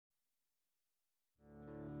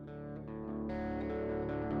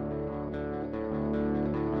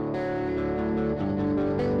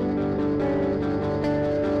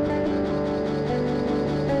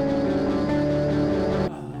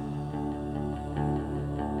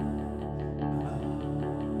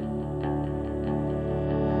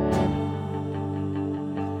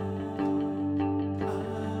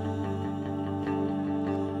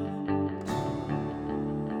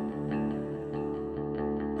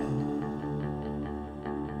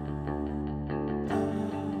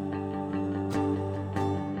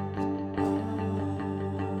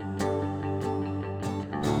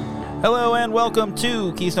Hello and welcome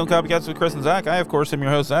to Keystone Copycats with Chris and Zach. I, of course, am your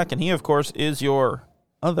host, Zach, and he, of course, is your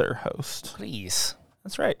other host. Please.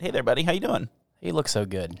 That's right. Hey there, buddy. How you doing? You look so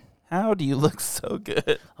good. How do you look so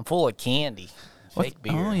good? I'm full of candy. Fake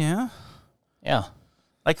beer. Oh, yeah? Yeah.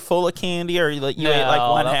 Like full of candy, or you ate like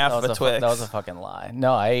one half of a Twix? That was a fucking lie.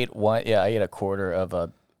 No, I ate one. Yeah, I ate a quarter of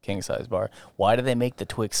a king-size bar. Why do they make the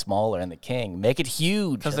Twix smaller in the king? Make it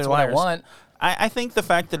huge. That's what I want. I think the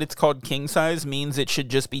fact that it's called king size means it should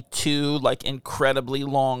just be two like incredibly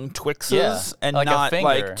long Twixes and like not finger,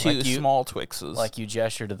 like two like small Twixes. Like you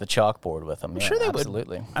gesture to the chalkboard with them. I'm sure they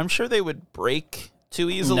absolutely. would. I'm sure they would break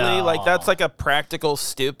too easily. No. Like that's like a practical,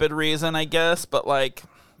 stupid reason, I guess. But like,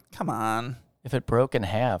 come on. If it broke in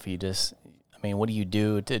half, you just. I mean, what do you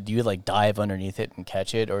do? Do you like dive underneath it and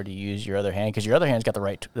catch it, or do you use your other hand? Because your other hand's got the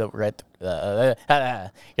right. Your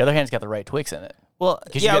other hand's got the right Twix in it. Well,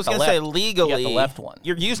 yeah, I was going to say legally, you got the left one.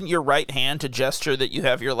 You're using your right hand to gesture that you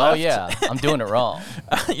have your left. Oh, yeah. I'm doing it wrong.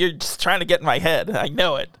 You're just trying to get in my head. I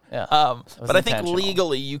know it. Yeah. But I think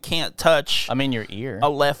legally you can't touch I'm in your ear. a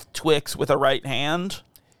left Twix with a right hand.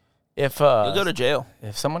 If You'll go to jail.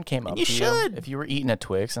 If someone came up you to should. you, if you were eating a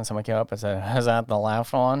Twix and someone came up and said, "Is that the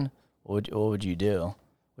left one?" What would you do?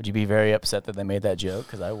 Would you be very upset that they made that joke?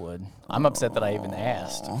 Because I would. I'm upset that I even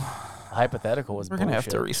asked. Hypothetical was We're bullshit. going to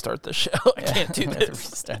have to restart the show. I can't do this.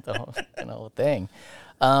 Restart the whole thing.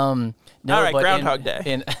 No, all right, Groundhog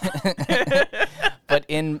Day. But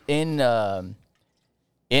in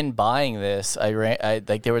buying this, I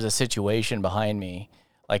like there was a situation behind me,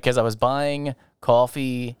 like because I was buying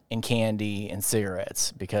coffee and candy and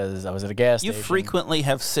cigarettes because I was at a gas station. You frequently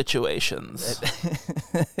have situations.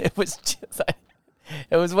 It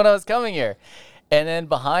was when I was coming here. And then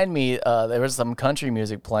behind me, there was some country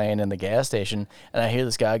music playing in the gas station, and I hear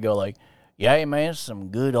this guy go like, "Yeah, man, some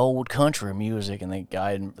good old country music." And the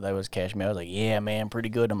guy that was cashing me, I was like, "Yeah, man, pretty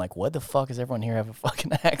good." I'm like, "What the fuck is everyone here have a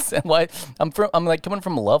fucking accent? Why? I'm like coming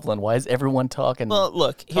from Loveland. Why is everyone talking? Well,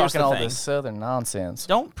 look, here's talking the all thing. this southern nonsense.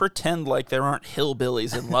 Don't pretend like there aren't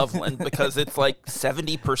hillbillies in Loveland because it's like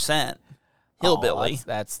 70% hillbilly.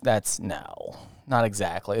 That's no. Not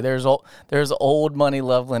exactly. There's old money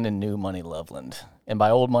Loveland and new money Loveland. And by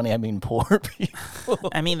old money, I mean poor people.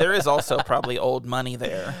 I mean, there is also probably old money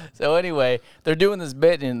there. So anyway, they're doing this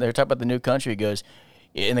bit, and they're talking about the new country. He goes,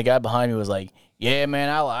 and the guy behind me was like, "Yeah, man,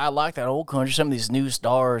 I like that old country. Some of these new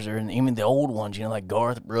stars, or even the old ones, like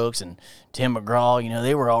Garth Brooks and Tim McGraw,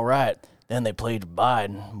 they were all right. Then they played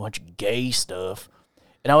Biden, a bunch of gay stuff."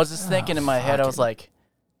 And I was just thinking in my head, I was like,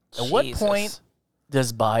 at what point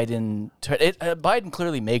does Biden Biden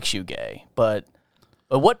clearly makes you gay, but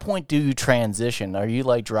at what point do you transition? Are you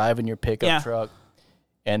like driving your pickup truck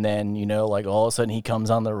and then, like all of a sudden he comes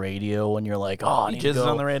on the radio and you're like, "Oh, I need to go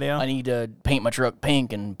on the radio. I need to paint my truck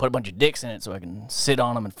pink and put a bunch of dicks in it so I can sit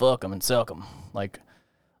on them and fuck them and suck them." Like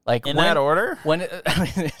in that order?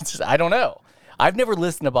 I don't know. I've never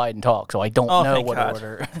listened to Biden talk, so I don't know what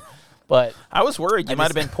order. But I was worried you might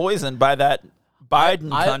have been poisoned by that Biden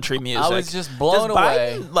country music. I was just blown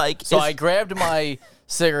away. Biden, I grabbed my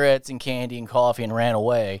cigarettes and candy and coffee and ran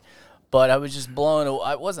away. But I was just blown away.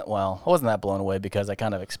 I wasn't that blown away because I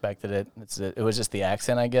kind of expected it. It was just the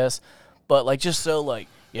accent, I guess. But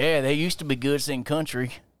they used to be good singing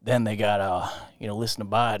country. Then they got listen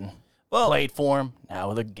to Biden. Well, played for him.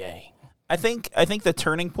 Now they're gay. I think the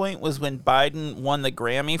turning point was when Biden won the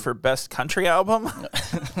Grammy for Best Country Album.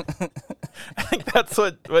 I think that's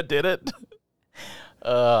what did it.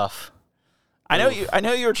 I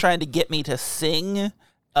know you were trying to get me to sing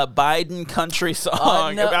a Biden country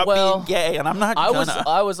song about being gay, and I'm not gonna.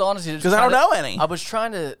 I was honestly because I don't know any. I was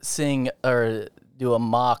trying to sing or do a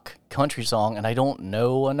mock country song, and I don't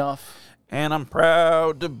know enough. And I'm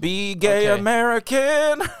proud to be gay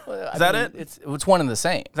American. Is that it? It's one and the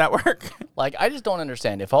same. Does that work? Like, I just don't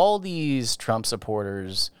understand. If all these Trump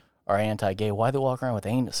supporters are anti-gay, why they walk around with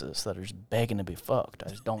anuses that are just begging to be fucked?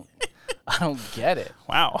 I don't get it.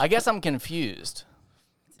 Wow. I guess I'm confused.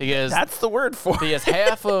 Because that's the word for it. Because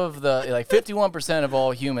half of 51% of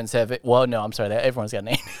all humans have it. Well, no, I'm sorry. Everyone's got an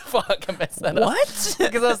anus. Fuck, I messed that up. What?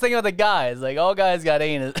 Because I was thinking about the guys. Like, all guys got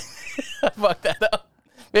anus. I fucked that up.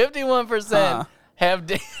 51% have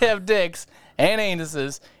dicks and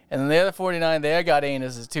anuses, and then the other 49 they got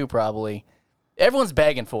anuses too, probably. Everyone's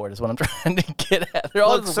begging for it, is what I'm trying to get at. They're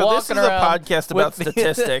all just walking around. This is a podcast about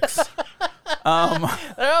statistics.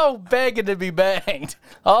 They're all begging to be banged.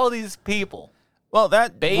 All these people. Well,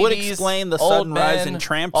 that babies, would explain the sudden rise in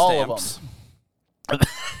tramp stamps.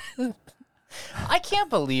 I can't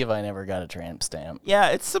believe I never got a tramp stamp.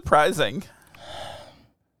 Yeah, it's surprising.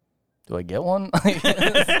 Do I get one? Is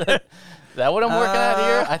that what I'm working at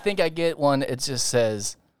here? I think I get one. It just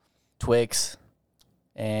says Twix,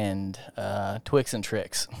 and Twix and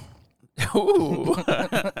Tricks. Ooh.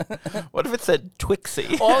 What if it said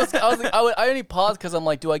Twixie? Well, I only paused because I'm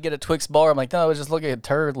like, do I get a Twix bar? I'm like, no, I was just looking at a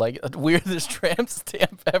turd, like weirdest tramp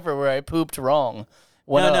stamp ever where I pooped wrong.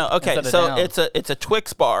 No. Okay, so it's a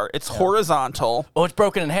Twix bar. It's horizontal. Oh, it's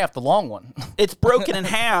broken in half, the long one. It's broken in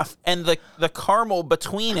half, and the caramel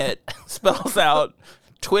between it spells out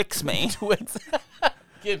Twix me. Twix.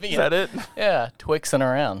 Is that it? Yeah, Twixing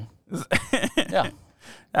around. Yeah,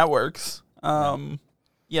 that works.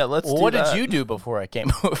 Yeah, let's do what that. did you do before I came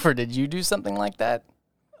over? Did you do something like that?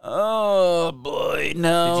 Oh, boy,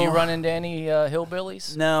 no. Did you run into any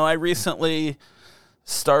hillbillies? No, I recently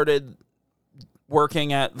started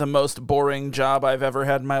working at the most boring job I've ever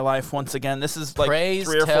had in my life once again. This is like Praise,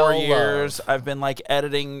 3 or 4 tell, years. love. I've been like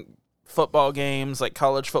editing football games, like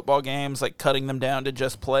college football games, like cutting them down to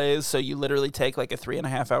just plays. So you literally take like a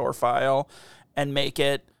 3.5-hour file and make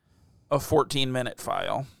it a 14-minute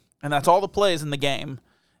file. And that's all the plays in the game.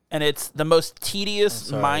 And it's the most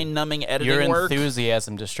tedious, mind-numbing editing Your work.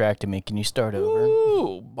 enthusiasm distracted me. Can you start over?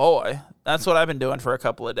 Ooh, boy. That's what I've been doing for a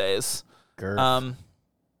couple of days. Girth.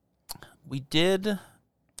 We did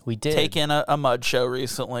We did. take in a mud show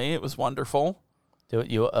recently. It was wonderful. Do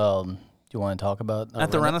you want to talk about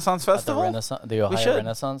At the Renaissance Festival? the Ohio should.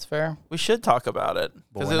 Renaissance Fair? We should talk about it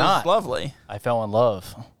because we're it was not. lovely. I fell in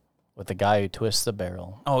love with the guy who twists the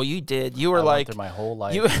barrel. Oh, you did. You were I went like through my whole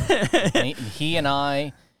life. you. he and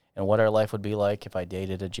I, and what our life would be like if I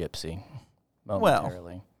dated a gypsy.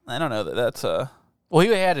 Momentarily. I don't know that that's a. Well,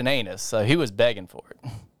 he had an anus, so he was begging for it.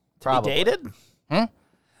 Probably. We dated?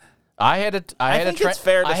 I had a. I think it's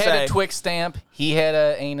fair to I had say. a Twix stamp. He had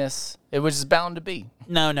an anus. It was just bound to be.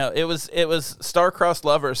 No. It was star-crossed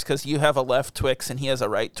lovers because you have a left Twix and he has a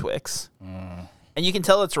right Twix. And you can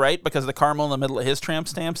tell it's right because the caramel in the middle of his tramp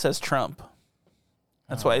stamp says Trump.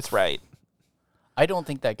 That's why it's right. I don't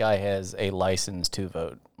think that guy has a license to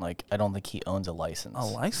vote. Like, I don't think he owns a license. A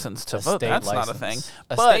license to A vote. state That's license. not a thing.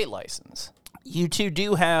 A But state license. you two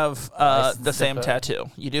do have License the to same vote. tattoo.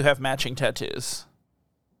 You do have matching tattoos.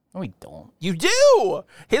 No, we don't. You do.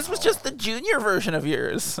 His was just the junior version of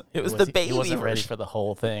yours. It was the baby He wasn't version. ready for the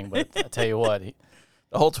whole thing, but I tell you what,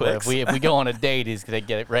 The whole Twix. if we go on a date, he's gonna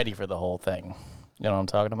get ready for the whole thing. You know what I'm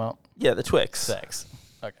talking about? Yeah, the Twix. Sex.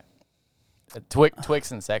 Okay.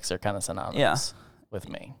 Twix and sex are kind of synonymous with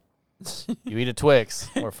me. You eat a Twix,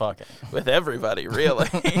 we're fucking. With everybody, really.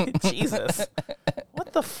 Jesus.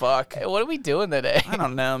 What the fuck? Hey, what are we doing today? I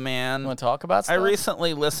don't know, You man. want to talk about I stuff?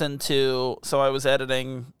 recently listened to, so I was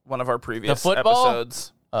editing one of our previous football?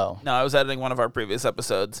 episodes. Oh. No, I was editing one of our previous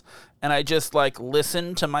episodes, and I just like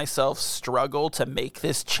listened to myself struggle to make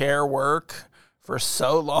this chair work for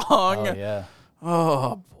so long. Oh, yeah.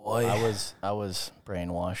 Oh boy. I was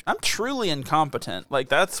brainwashed. I'm truly incompetent. Like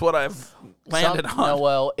that's what I've landed on. No,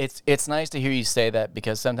 well, it's nice to hear you say that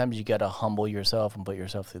because sometimes you got to humble yourself and put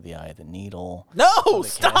yourself through the eye of the needle. No,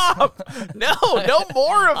 stop. No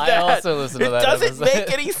more of I that. also listened to it that doesn't episode.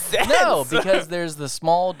 make any sense. No, because there's the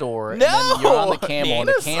small door, and No, then you're on the camel, and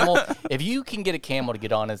the Venus. camel. If you can get a camel to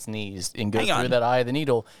get on its knees and go Hang through on. that eye of the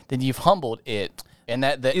needle, then you've humbled it, and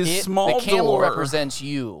that the Is small the camel door- represents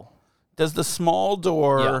you. Does the small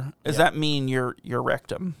door, Yeah, does yeah. that mean your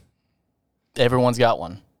rectum? Everyone's got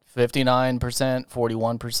one. 59%,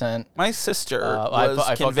 41%. My sister I was fucked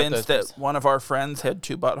up convinced those that one of our friends had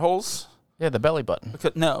 2 buttholes. Yeah, the belly button.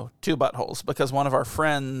 No, 2 buttholes because one of our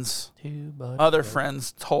friends, other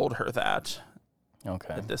friends, told her that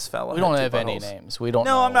Okay. this fellow. We don't had have 2 any buttholes. names. We don't.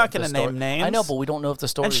 No, know I'm not if the gonna story- name names. I know, but we don't know if the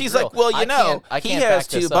story. And she's real. like, "Well, you know, I he can't has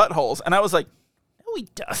back 2 this up. buttholes," and I was like, "No, he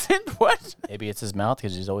doesn't." What? Maybe it's his mouth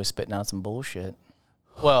because he's always spitting out some bullshit.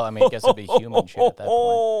 Well, I mean, I guess it'd be human shit at that point.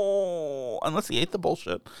 Oh, unless he ate the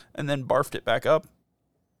bullshit and then barfed it back up.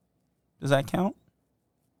 Does that count?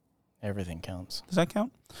 Everything counts. Does that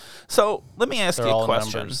count? So let me ask They're you a all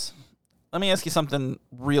question. numbers. Let me ask you something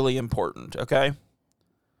really important, okay?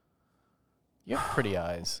 You have pretty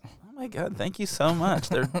eyes. Oh my God, thank you so much.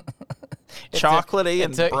 They're It chocolatey took-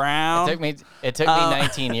 and it took- brown. It took me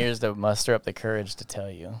 19 years to muster up the courage to tell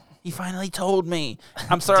you. He finally told me.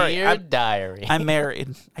 I'm sorry. Dear diary. I'm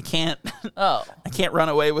married. I can't oh, run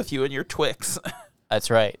away with you and your Twix. that's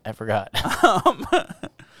right. I forgot.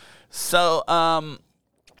 So,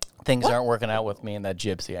 Things aren't working out with me and that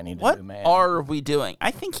gypsy. I need a what new man. are we doing?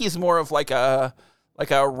 I think he's more of like a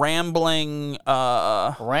rambling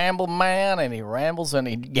Ramble man, and he rambles and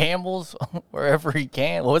he gambles wherever he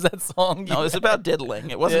can. What was that song? no, it was about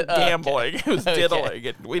diddling. It wasn't Okay. gambling. It was Okay.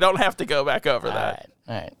 diddling. We don't have to go back over that.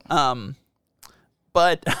 All right.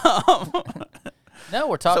 But No,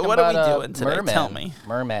 we're talking what are about we doing today? Merman. Tell me.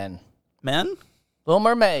 Merman. men? Little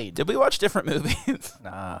Mermaid. Did we watch different movies?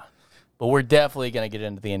 Nah. But we're definitely going to get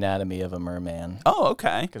into the anatomy of a merman. Oh,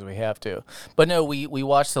 okay. Because we have to. But no, we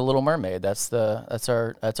watched The Little Mermaid. That's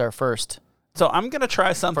our first So I'm gonna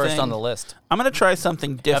try something. first on the list. I'm gonna try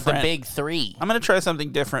something Of different. the big three. I'm gonna try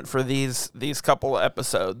something different for these couple of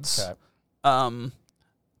episodes. Okay.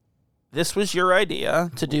 This was your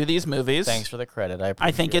idea to do these movies. Thanks for the credit.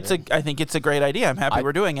 I think it's a great idea. I'm happy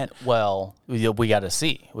we're doing it. Well, we got to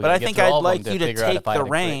see. But I think I'd like you to take the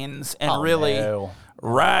reins and really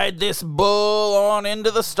ride this bull on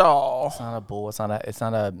into the stall. It's not a bull. It's not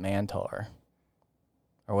a mantar.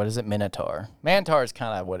 Or what is it? Minotaur. Mantar is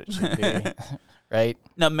kind of what it should be, right?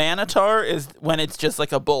 No, Manitar is when it's just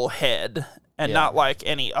like a bull head and not like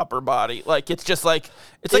any upper body. Like it's just like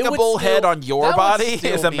it's like a bull head on your body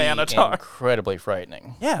is a Manitar. Incredibly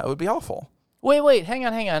frightening. Yeah, it would be awful. Wait, hang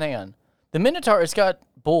on. The Minotaur, it's got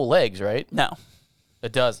bull legs, right? No,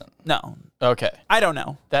 It doesn't. no, Okay. I don't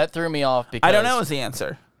know. That threw me off because I don't know is the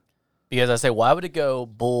answer. Because I say, why would it go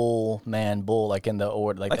bull, like in the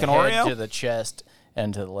order, like Like the an head Oreo? to the chest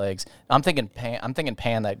and to the legs? I'm thinking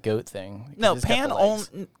Pan, that goat thing. No, It's got the legs.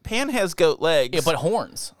 Pan has goat legs. Yeah, but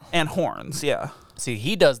horns. and horns. Yeah. See,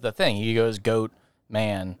 he does the thing. He goes goat,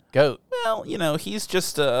 man, goat. Well, he's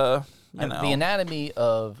just The anatomy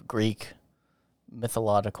of Greek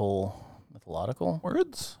mythological.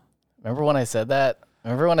 words. Remember when I said that?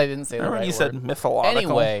 Remember when I didn't say Remember the when right you said word? mythological?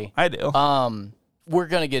 Anyway, I do. we're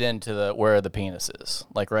gonna get into where the penis is,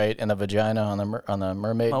 like right in the vagina on the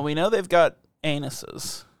mermaid. Well, we know they've got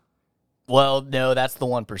anuses. Well, no, that's the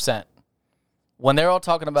 1%. When they're all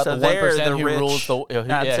talking about So the they're 1% the who rich. rules the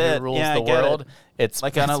That's it. who rules Yeah, I the get world, it. it's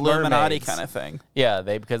Like an it's Illuminati mermaids. kind of thing. Yeah,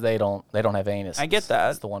 because they don't have anus. I get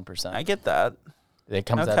that. It's the 1%. I get that. It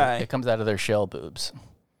comes Okay. out of their shell boobs.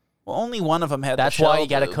 Well, only one of them had That's the why shell you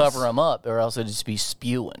got to boobs. cover them up, or else it'd just be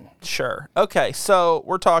spewing. Sure. Okay, so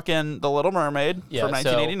we're talking The Little Mermaid Yeah, from so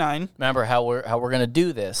 1989. Remember how we're gonna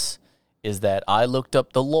do this is that I looked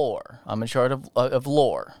up the lore. I'm in charge of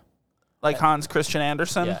lore. Like Hans Christian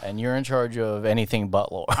Andersen. Yeah, and you're in charge of anything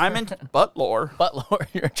but lore. I'm in butt lore. But lore,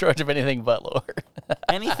 you're in charge of anything but lore.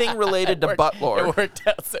 Anything related to butt lore. It worked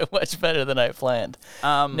out so much better than I planned.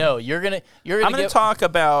 Um, No, you're gonna I'm going to talk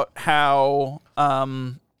about how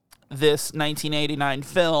this 1989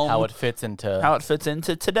 film how it fits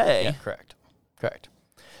into today. Yeah, correct.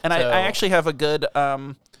 And So- I actually have a good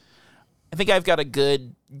I think I've got a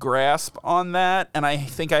good grasp on that, and I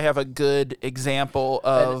think I have a good example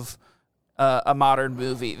of a modern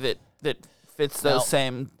movie that fits those Now-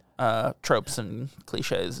 same tropes and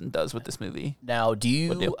cliches and does what this movie. Now,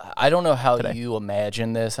 do I don't know how today. you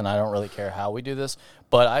imagine this, and I don't really care how we do this,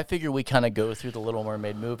 but I figure we kind of go through the Little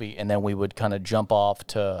Mermaid movie, and then we would kind of jump off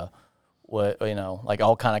to what, like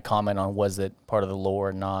I'll kind of comment on was it part of the lore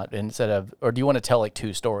or not, instead of, or do you want to tell like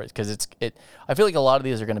two stories? Because I feel like a lot of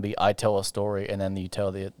these are going to be I tell a story, and then you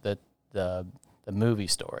tell the movie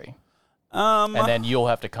story. And then you'll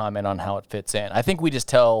have to comment on how it fits in. I think we just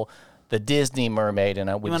tell the Disney Mermaid, and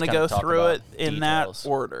we You want just to kinda go talk through about it in details. that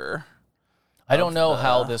order. I don't know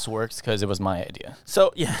how this works because it was my idea.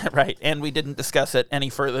 So yeah, right, and we didn't discuss it any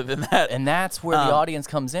further than that. And that's where the audience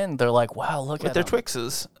comes in. They're like, wow, look with at their them.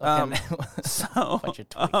 Twixes. So, bunch of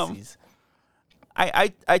Twixies.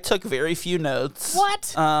 I took very few notes.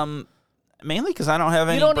 What? Mainly because I don't have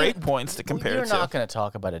any don't break even- points to compare You're to. not going to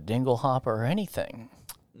talk about a dingle hopper or anything.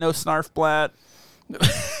 No Snarfblat.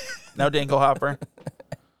 No Dinglehopper.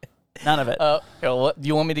 None of it. Do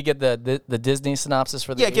you want me to get the Disney synopsis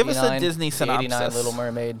for the Yeah, give us a 89 Disney the 89 synopsis. Little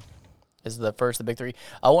Mermaid is the first of the big three.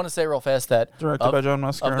 I want to say real fast that Directed by John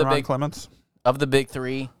Musker of and the Ron big- Clements. of the big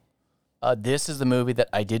three, this is the movie that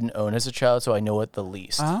I didn't own as a child, so I know it the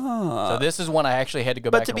least. So this is one I actually had to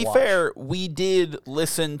go back But to and be watch. fair, we did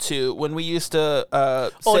listen to, when we used to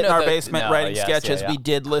sit Oh, in no, our the- basement no, writing yes, sketches, yeah. we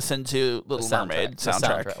did listen to Little Mermaid The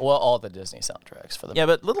soundtrack. Well, all the Disney soundtracks for the Yeah,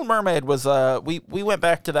 but Little Mermaid was, we went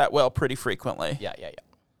back to that well pretty frequently. Yeah.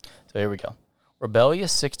 So here we go.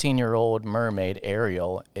 Rebellious 16-year-old mermaid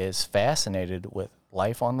Ariel is fascinated with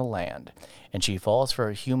life on the land, and she falls for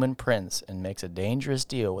a human prince and makes a dangerous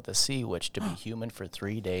deal with a sea witch to be human for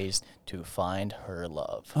 3 days to find her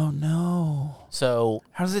love. Oh, no. So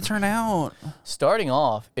How does it turn out? starting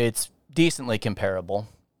off, it's decently comparable.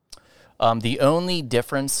 The only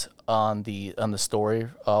difference on the story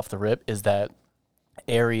off the rip is that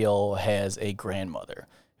Ariel has a grandmother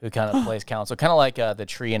who kind of plays counsel, kind of like the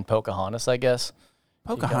tree in Pocahontas, I guess.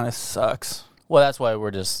 Pocahontas sucks. Well, that's why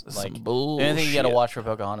we're just like Some the only thing you got to bullshit. watch for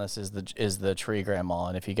Pocahontas is the tree grandma,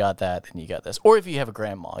 and if you got that, then you got this. Or if you have a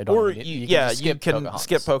grandma, you don't Or, need it. you just skip can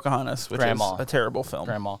skip Pocahontas, which Grandma. is a terrible film.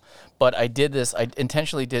 grandma. But I did this. I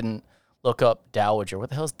intentionally didn't look up dowager. What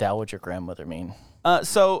the hell's dowager grandmother mean?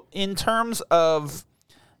 So in terms of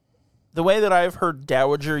the way that I've heard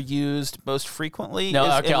dowager used most frequently is in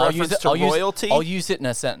reference to royalty. I'll use it in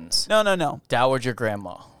a sentence. No. Dowager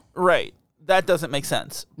grandma. Right. That doesn't make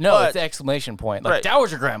sense. No, But- it's an exclamation point. Like, Right.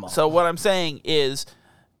 dowager grandma. So what I'm saying is,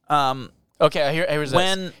 okay, here's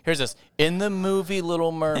when- this. Here's this. In the movie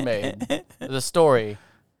Little Mermaid, the story,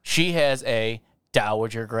 she has a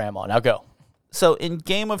dowager grandma. Now go. so in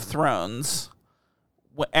Game of Thrones,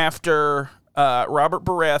 after Robert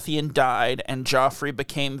Baratheon died and Joffrey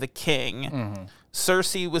became the king,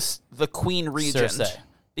 Cersei was the queen regent Cersei.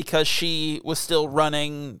 because she was still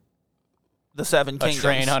running the Seven A Kingdoms.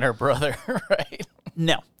 train on her brother, right?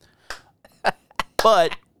 No.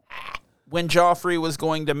 But when Joffrey was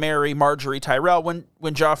going to marry Marjorie Tyrell, when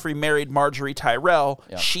Joffrey married Marjorie Tyrell,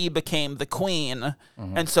 she became the queen.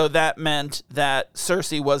 And so that meant that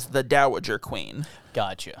Cersei was the dowager queen.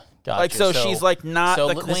 Gotcha. Like, so she's, like, not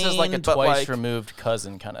the This is like a queen, but, twice like- removed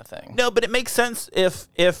cousin kind of thing. No, but it makes sense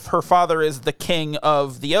if her father is the king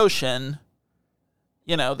of the ocean,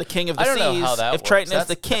 you know, the king of the I don't know seas. how that if works. Triton is That's-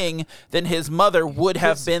 the king, then his mother would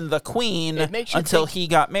have been the queen it makes you until think- he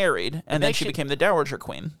got married, and then makes she you- became the dowager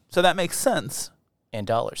queen. So that makes sense. And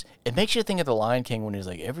dollars. It makes you think of the Lion King when he's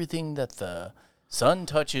like, everything that the sun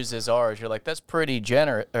touches is ours. You're like, that's pretty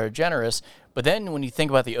generous. But then when you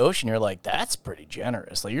think about the ocean, you're like, that's pretty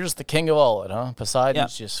generous. Like, you're just the king of all it, huh?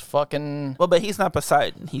 Poseidon's just fucking. Well, but he's not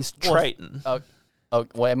Poseidon. He's Triton.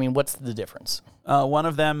 Well, I mean, what's the difference? One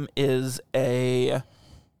of them is a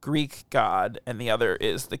Greek god, and the other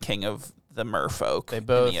is the king of the merfolk They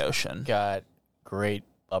both in the ocean. got great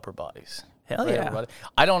upper bodies. Hell Great yeah. upper body.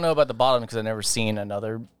 I don't know about the bottom because I've never seen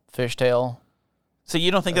another fishtail. So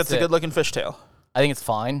you don't think that's a it. good-looking fishtail? I think it's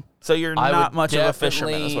fine. So you're I not would much of a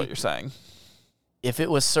fisherman, is definitely- what you're saying. If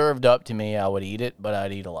it was served up to me, I would eat it, but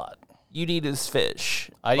I'd eat a lot. You'd eat his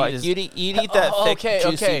fish. I'd like, eat his- you'd eat that thick,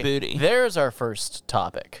 juicy booty. There's our first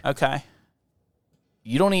topic. Okay.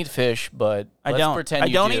 You don't eat fish, but I let's don't. pretend I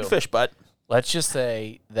you don't do. eat fish, but Let's just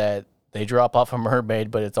say that they drop off a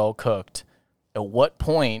mermaid, but it's all cooked. At what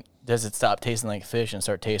point does it stop tasting like fish and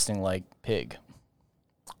start tasting like pig?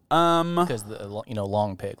 Because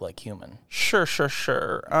long pig, like human. sure.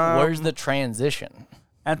 Where's the transition?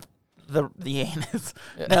 At the anus?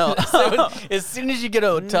 No. So as soon as you get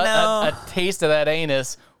No. a taste of that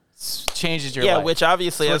anus, changes your Yeah, life. which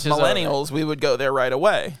obviously as Switches over. millennials we would go there right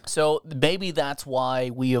away. So maybe that's why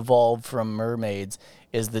we evolved from mermaids.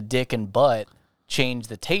 Is the dick and butt change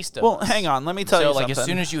the taste of Well, us. hang on. Let me tell So you like something. as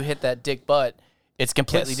soon as you hit that dick butt, it's a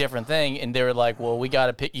completely Yes. different thing. And they were like, well, you got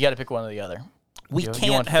to pick one or the other. we you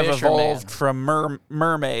can't want have fish or man? evolved from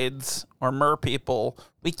mermaids or mer people.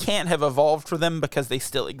 We can't have evolved for them because they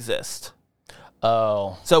still exist.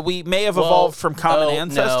 Oh. So we may have evolved from common no,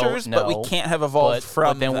 ancestors, but we no. can't have evolved from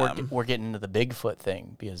but then them. we're getting into the Bigfoot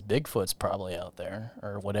thing because Bigfoot's probably out there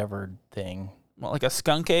or whatever thing. Well, like a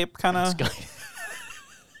skunk ape kind of.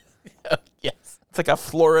 Yes. It's like a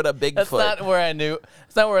Florida Bigfoot. That's not where I knew.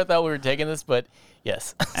 It's not where I thought we were taking this, but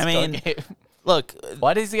yes. I mean, Okay. Look,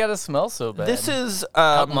 Why does he got to smell so bad? this is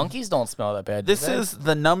monkeys don't smell that bad. do this they? is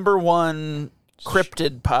the #1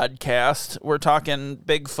 cryptid podcast. We're talking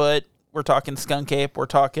Bigfoot. We're talking skunk ape. We're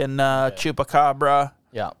talking chupacabra.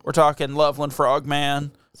 yeah. We're talking Loveland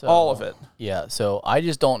Frogman. So- all of it. Yeah, so I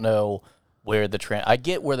just don't know where the I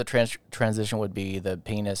get where the transition would be, the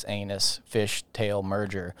penis, anus, fish, tail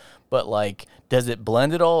merger, but like, does it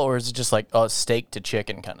blend it all, or is it just like a steak to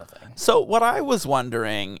chicken kind of thing? So what I was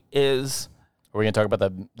wondering is, Are we gonna talk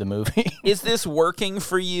about the movie? is this working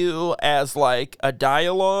for you as like a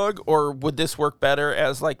dialogue, or would this work better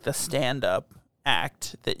as like the stand-up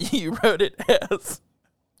act that you wrote it as?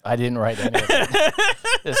 I didn't write any of it.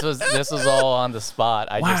 This was all on the spot.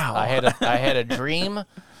 Wow. I had a dream.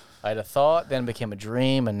 I had a thought, then it became a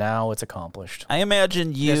dream, and now it's accomplished. I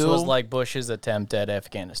imagine you. This was like Bush's attempt at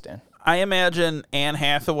Afghanistan. I imagine Anne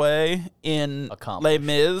Hathaway in Les Accomplished.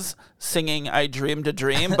 Mis singing "I Dreamed a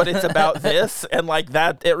Dream," but it's about this, and like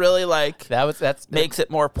that, it really like That's makes it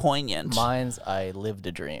more poignant. mine's. I lived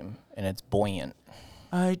a dream, and it's buoyant.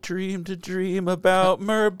 I dreamed a dream about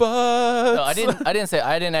merbutts. No,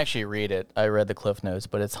 I didn't actually read it. I read the Cliff Notes,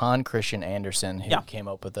 but it's Hans Christian Andersen who came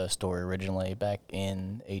up with the story originally back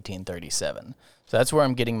in 1837. So that's where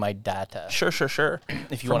I'm getting my data, Sure.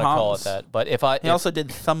 if you From want to call it Hans. that. But if I He also did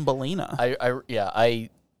Thumbelina.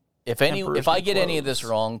 if I get any of this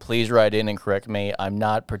clothes. wrong, please write in and correct me. I'm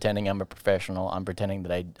not pretending I'm a professional. I'm pretending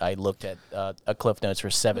that I looked at a Cliff Notes for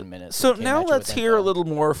 7 minutes. So and came now at you let's with hear a info. little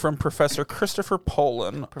more from Professor Christopher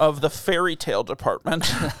Poland of the Fairy Tale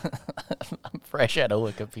Department. Fresh out of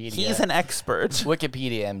Wikipedia. He's an expert.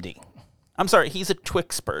 Wikipedia MD. I'm sorry, he's a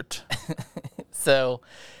Twixpert. So,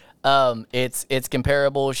 it's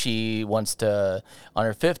comparable. She wants to, on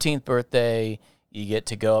her 15th birthday, you get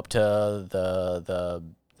to go up to the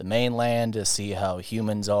mainland to see how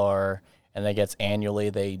humans are, and I guess annually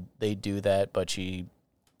they do that. But she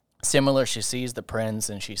sees the prince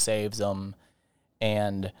and she saves him,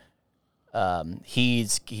 and he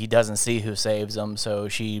doesn't see who saves him, so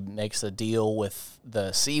she makes a deal with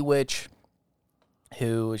the sea witch,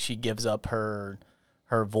 who she gives up her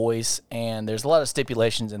voice. And there's a lot of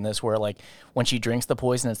stipulations in this where, like, when she drinks the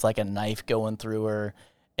poison, it's like a knife going through her.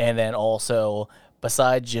 And then also,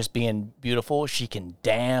 besides just being beautiful, she can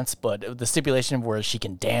dance. But the stipulation where she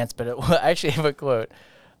can dance, but I actually have a quote.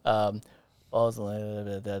 I have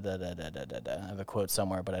a quote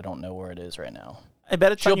somewhere, but I don't know where it is right now. I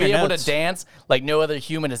bet it's She'll on your be able notes. to dance like no other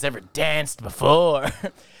human has ever danced before.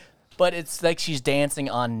 But it's like she's dancing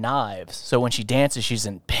on knives. So when she dances, she's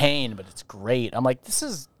in pain, but it's great. I'm like, this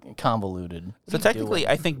is convoluted. So technically,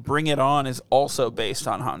 I think Bring It On is also based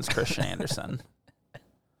on Hans Christian Andersen.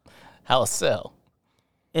 How so?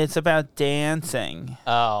 It's about dancing.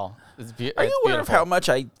 Oh. Are you aware of how much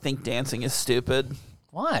I think dancing is stupid?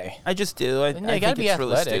 Why? I just do. I You think gotta be it's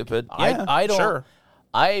really athletic. stupid. I don't. Sure.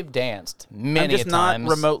 I've danced many I'm just times. not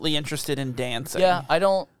remotely interested in dancing. Yeah, I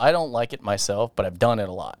don't like it myself, but I've done it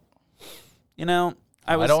a lot. You know,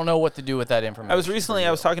 I don't know what to do with that information. I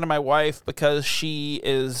was talking to my wife because she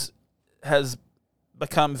has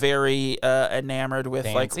become very enamored with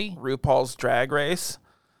Fancy? like RuPaul's Drag Race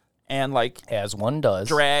and like As one does.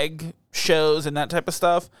 drag shows and that type of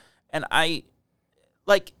stuff. And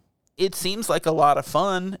it seems like a lot of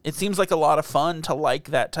fun. It seems like a lot of fun to like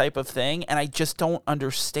that type of thing, and I just don't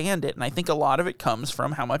understand it. And I think a lot of it comes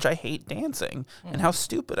from how much I hate dancing and how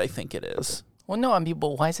stupid I think it is. Well, no, I mean,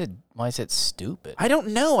 but why is it stupid? I don't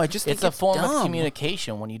know. I just think It's a form dumb. of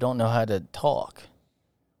communication when you don't know how to talk.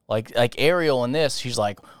 Like Ariel in this, she's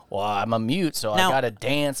like, well, I'm a mute, so Now- I got to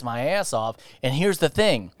dance my ass off. And here's the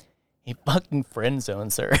thing. He fucking friend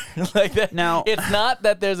zones her. Like that. Now- it's not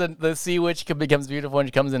that the sea witch becomes beautiful when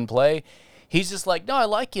she comes in play. He's just like, no, I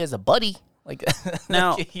like you as a buddy. Like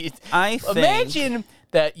Now, I think- imagine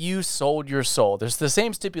that you sold your soul. There's the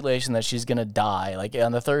same stipulation that she's gonna die. Like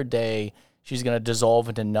on the third day, she's gonna dissolve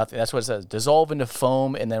into nothing. That's what it says. Dissolve into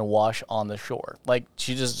foam and then wash on the shore. Like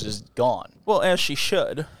she just is gone. Well, as she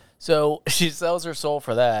should. So she sells her soul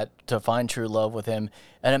for that to find true love with him.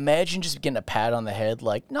 And imagine just getting a pat on the head,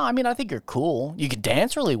 like, no, I mean, I think you're cool. You could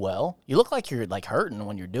dance really well. You look like you're like hurting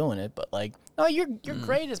when you're doing it, but like, no, you're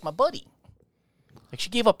great as my buddy. Like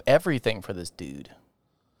she gave up everything for this dude,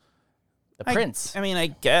 the prince. I mean, I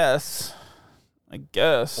guess.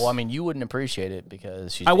 Well, I mean, you wouldn't appreciate it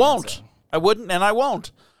because she's. I won't. dancing. I wouldn't, and I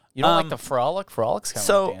won't. You don't like the frolic? Frolic's kind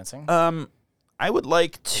of like dancing. I would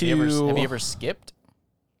like to. Have you ever skipped?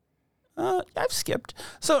 I've skipped.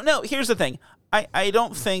 So no, here's the thing. I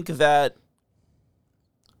don't think that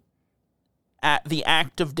the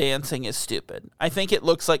act of dancing is stupid. I think it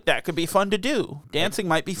looks like that could be fun to do. Dancing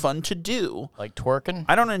might be fun to do. Like twerking?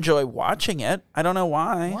 I don't enjoy watching it. I don't know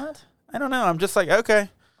why. What? I don't know. I'm just like, okay.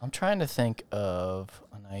 I'm trying to think of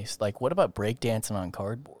a nice, like, what about breakdancing on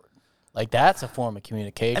cardboard? Like, that's a form of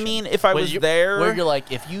communication. I mean, if I was Where there, you're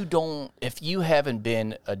like, if you haven't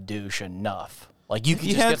been a douche enough, like, you could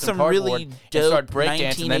you just had get some cardboard really and dope start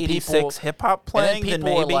breakdancing, then people 1986 hip hop playing, and then then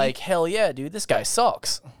people maybe are like, hell yeah, dude, this guy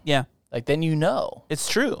sucks. yeah, Like, then you know. it's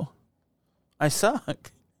true. I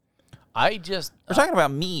suck. I just We're talking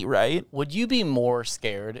about me, right? would you be more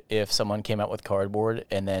scared if someone came out with cardboard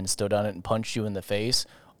and then stood on it and punched you in the face,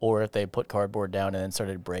 or if they put cardboard down and then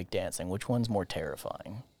started breakdancing? Which one's more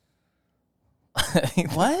terrifying?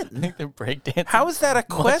 What? I think the breakdancing. How is that a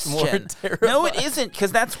much more question? terrifying. No, it isn't,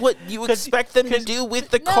 because that's what you expect them to do with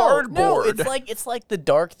the No, cardboard. it's like the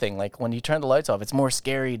dark thing. Like when you turn the lights off, it's more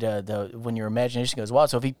scary when your imagination goes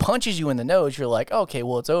wild. So if he punches you in the nose, you're like, okay,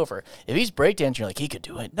 well, it's over. If he's breakdancing, you're like, he could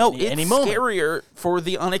do it. No, any it's moment. scarier for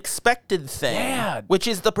the unexpected thing, Yeah, which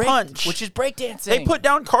is the punch. which is breakdancing. They put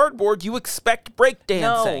down cardboard, you expect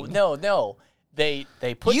breakdancing. No. They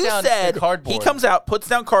put You down said the cardboard. he comes out, puts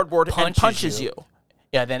down cardboard, and punches you.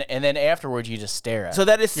 Yeah, and then afterwards you just stare at. So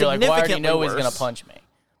that is You're like, well, I already significantly know he's worse. gonna punch me.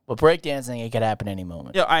 But breakdancing, it could happen any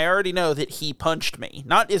moment. Yeah, I already know that he punched me.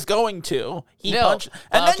 Not is going to. He No. punched,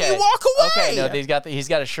 and then you walk away. Okay, no, he's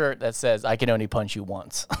got a shirt that says, "I can only punch you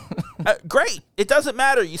once." Great. It doesn't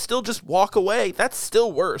matter. You still just walk away. That's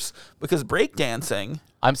still worse because breakdancing.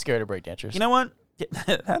 I'm scared of breakdancers. You know what?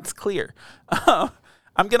 That's clear.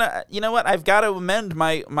 I'm gonna. You know what? I've got to amend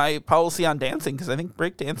my policy on dancing because I think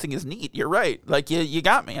breakdancing is neat. You're right. Like you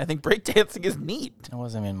got me. I think breakdancing is neat. That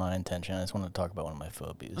wasn't even my intention. I just wanted to talk about one of my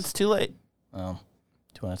phobias. It's too late. Do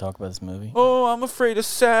you want to talk about this movie? Oh, I'm afraid of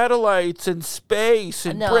satellites and space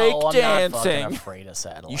and No, I'm not fucking breakdancing. afraid of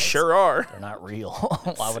satellites. You sure are. They're not real.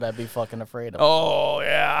 Why would I be fucking afraid of them? Oh,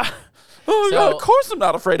 yeah. Oh, So- yeah, of course I'm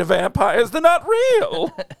not afraid of vampires. They're not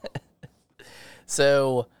real.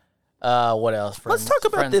 So, what else? Let's talk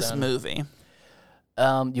about Friend this Zone. movie.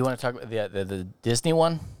 You want to talk about the Disney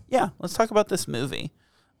one? Yeah, let's talk about this movie.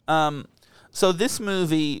 So this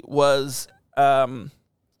movie was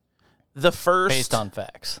the first... Based on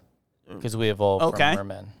facts. Because we evolved Okay. from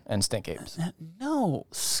mermen and stink apes. No,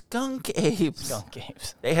 skunk apes. Skunk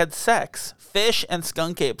apes. They had sex. Fish and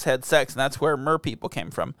skunk apes had sex, and that's where mer people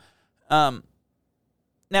came from.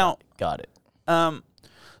 Now, Got it.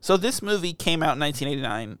 so this movie came out in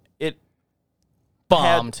 1989. It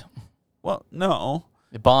Bombed. well, no,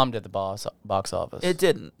 It bombed at the box office. it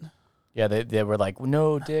didn't. Yeah, they were like,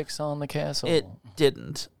 no dicks on the castle. It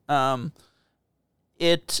didn't.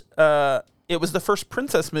 It was the first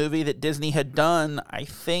princess movie that Disney had done, I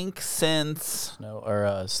think, since No,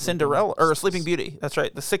 or Cinderella or Sleeping Beauty. That's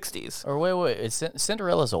right, the 60s. Or wait, it's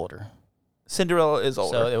Cinderella's older. Cinderella is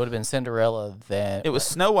older. So it would have been Cinderella then. It was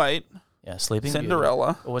Snow White, yeah, Sleeping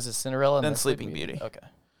Cinderella, Beauty. Or was it Cinderella and then then Sleeping Beauty.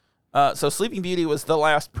 Okay. So Sleeping Beauty was the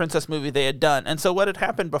last princess movie they had done. And so what had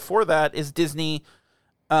happened before that is Disney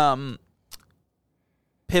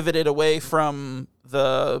pivoted away from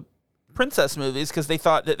the princess movies because they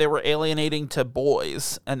thought that they were alienating to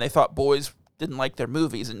boys, and they thought boys didn't like their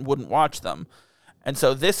movies and wouldn't watch them. And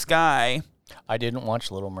so this guy... I didn't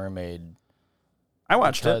watch Little Mermaid I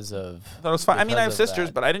watched because it. of... That was fine. I mean, I have because of sisters,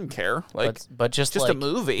 that. but I didn't care. Like, but just just like, a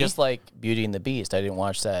movie. Just like Beauty and the Beast, I didn't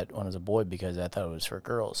watch that when I was a boy because I thought it was for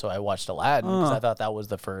girls. So I watched Aladdin because I thought that was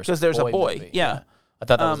the first. 'Cause there's a boy, movie. yeah. I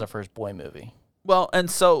thought that was the first boy movie. well, and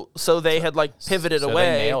so they had like pivoted So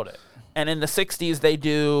away. They nailed it. And in the 60s, they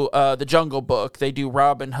do The Jungle Book, they do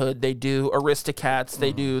Robin Hood, they do Aristocats,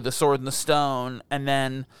 they do The Sword and the Stone, and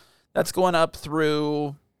then that's going up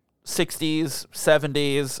through 60s,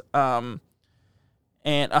 70s,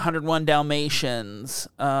 and 101 Dalmatians.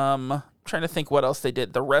 Trying to think what else they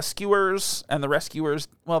did. The Rescuers, and The Rescuers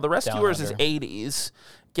is Under. 80s,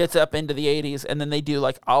 gets up into the 80s, and then they do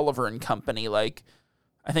like Oliver and Company, like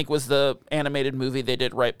I think was the animated movie they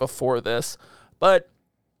did right before this. But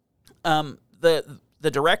the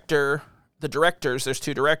directors, there's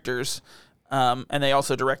two directors, and they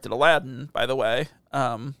also directed Aladdin, by the way.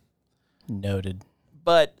 Noted.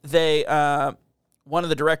 But they one of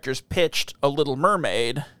the directors pitched A Little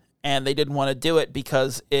Mermaid, and they didn't want to do it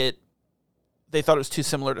because they thought it was too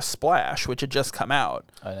similar to Splash, which had just come out.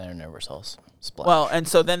 I never saw Splash. Well, and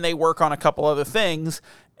so then they work on a couple other things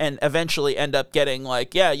and eventually end up getting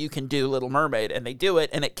like, yeah, you can do Little Mermaid, and they do it,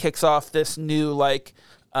 and it kicks off this new like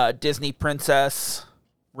Disney princess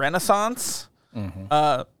renaissance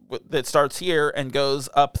that starts here and goes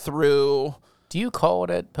up through. Do you call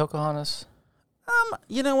it Pocahontas?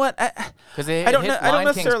 You know what? Because I don't know. I don't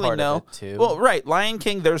King's necessarily part know. of it too. Well, right, Lion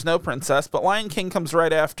King. There's no princess, but Lion King comes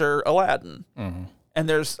right after Aladdin. And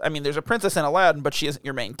there's a princess in Aladdin, but she isn't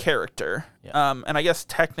your main character. Yeah. And I guess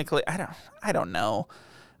technically, I don't know.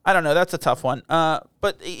 That's a tough one.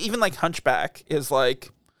 But even like Hunchback is like,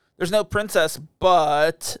 there's no princess,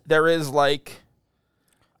 but there is like,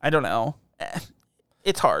 I don't know.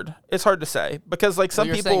 It's hard. It's hard to say because like some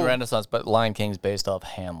you're people. saying Renaissance, but Lion King's based off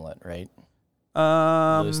Hamlet, right?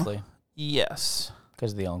 Loosely, Yes.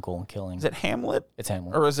 because of the uncle killing. Is it Hamlet It's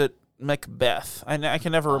Hamlet. or is it Macbeth? I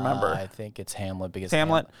can never remember. I think it's Hamlet because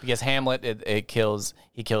Hamlet? because Hamlet he kills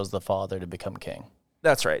the father to become king.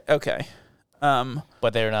 That's right. Okay.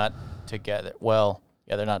 But they're not together. Well,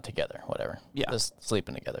 yeah, they're not together. Whatever. Yeah. Just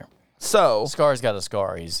sleeping together. So, Scar's got a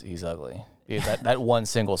scar. He's ugly. Dude, that one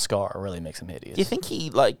single scar really makes him hideous. do you think he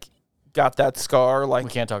like got that scar like we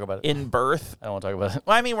can't talk about it? in birth? I don't want to talk about it.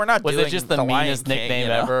 Well, I mean, we're not Was doing it just the Lion meanest King, nickname you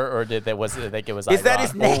know? ever, or was it like it was? Is that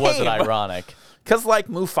his ironic? Or was it name? ironic? Because like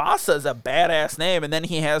Mufasa's a badass name, and then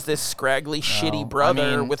he has this scraggly, shitty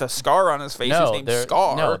brother mean, with a scar on his face whose name's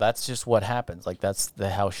Scar. No, that's just what happens. Like that's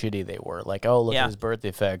how shitty they were. Like, oh, look Yeah. at his birth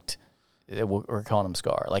defect. We're calling him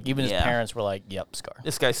Scar. Like even his Yeah. parents were like, "Yep, Scar."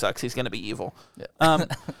 This guy sucks. He's gonna be evil. Yeah.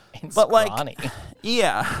 But like, Scrawny.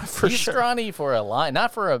 yeah, for He's sure. scrawny for a lion,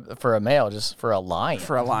 not for a male, just for a lion.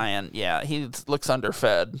 For a lion, yeah, he looks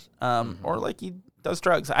underfed, Mm-hmm. or like he does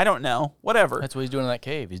drugs. I don't know. Whatever. That's what he's doing in that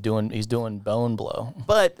cave. He's doing bone blow.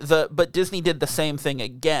 But Disney did the same thing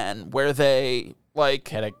again, where they like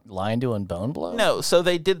Had a lion doing bone blow? no. So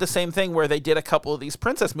they did the same thing where they did a couple of these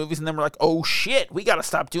princess movies, and then we're like, oh shit, we got to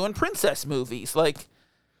stop doing princess movies. Like,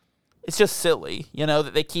 it's just silly,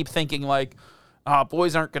 that they keep thinking like,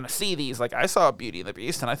 boys aren't gonna see these. Like, I saw Beauty and the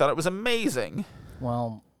Beast, and I thought it was amazing.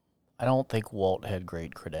 Well, I don't think Walt had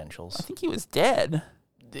great credentials. I think he was dead.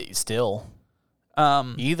 Still.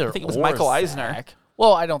 Either. I think it was Michael Eisner. Zach.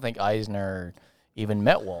 Well, I don't think Eisner even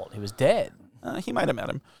met Walt. He was dead. He might have met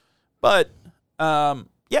him. But,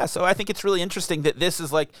 yeah, so I think it's really interesting that this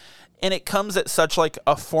is like, and it comes at such like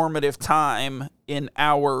a formative time in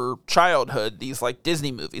our childhood, these like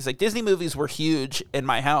Disney movies. Like Disney movies were huge in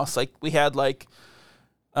my house. Like we had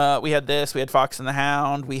we had Fox and the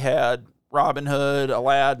Hound, we had Robin Hood,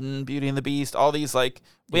 Aladdin, Beauty and the Beast, all these like,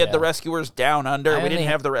 we had The Rescuers Down Under. We didn't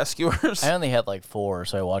have The Rescuers. I only had like 4,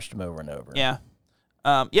 so I watched them over and over. Yeah.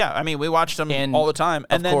 Yeah, I mean, we watched them all the time.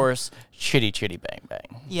 And of course, Chitty Chitty Bang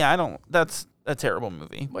Bang. Yeah, that's a terrible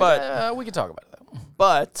movie. But we can talk about it, though.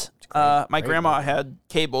 But my grandma had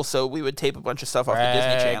cable, so we would tape a bunch of stuff off the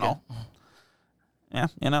Disney Channel. Yeah,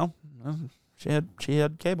 you know, she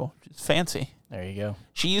had cable. She's fancy. There you go.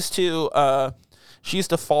 She used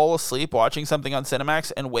to fall asleep watching something on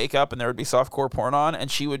Cinemax and wake up and there would be softcore porn on, and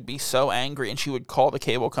she would be so angry and she would call the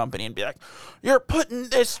cable company and be like, "You're putting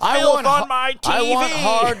this filth on my TV. I want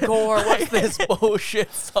hardcore. What's this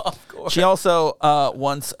bullshit softcore?" She also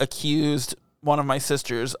once accused one of my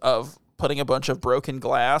sisters of putting a bunch of broken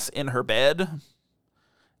glass in her bed.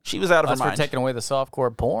 She was out of her mind. For taking away the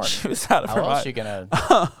softcore porn. She was out of her mind. How else are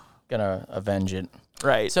you gonna avenge it?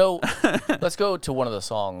 Right. So let's go to one of the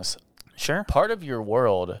songs. Sure. Part of Your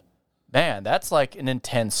World, man, that's like an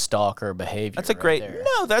intense stalker behavior. That's a great. There.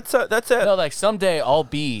 No, that's it. No, like someday I'll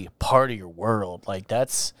be part of your world. Like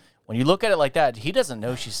that's when you look at it like that. He doesn't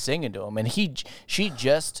know she's singing to him, and she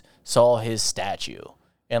just saw his statue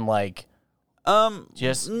and like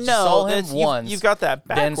just saw him once. You've got that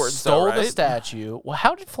backwards. Then stole though, right? the statue. Well,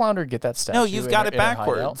 how did Flounder get that statue? No, you've got it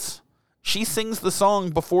backwards. She sings the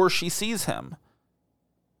song before she sees him.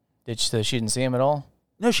 She didn't see him at all?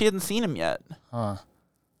 No, she hadn't seen him yet. Huh.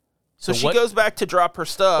 So she goes back to drop her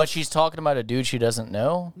stuff. But she's talking about a dude she doesn't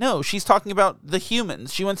know? No, she's talking about the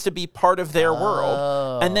humans. She wants to be part of their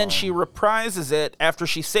world. And then she reprises it after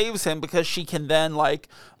she saves him because she can then, like,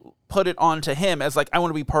 put it onto him as, like, I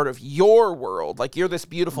want to be part of your world. Like, you're this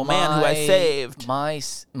beautiful man who I saved.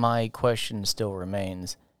 My question still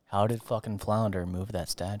remains. How did fucking Flounder move that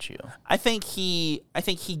statue? I think he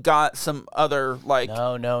got some other like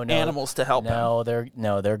no animals to help him.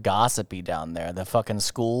 They're gossipy down there. The fucking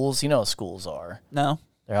schools, you know, schools are. No,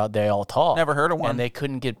 they're out. They all talk. Never heard of one. And they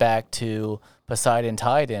couldn't get back to Poseidon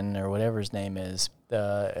Titan or whatever his name is.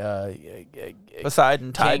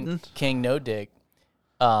 Poseidon Titan King No Dick.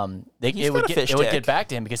 It would get back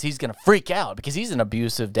to him because he's gonna freak out because he's an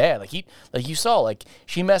abusive dad. Like you saw, like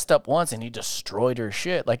she messed up once and he destroyed her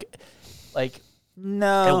shit. Like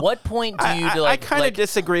no. At what point do you? I kind of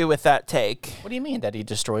disagree with that take. What do you mean that he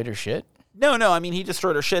destroyed her shit? No. I mean he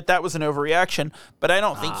destroyed her shit. That was an overreaction. But I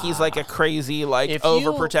don't think he's like a crazy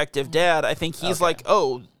overprotective dad. I think he's like,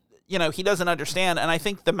 he doesn't understand. And I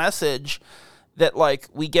think the message that like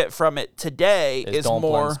we get from it today is don't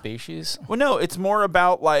more blend species. Well, no, it's more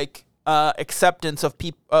about like acceptance of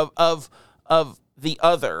people of the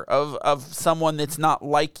other of someone that's not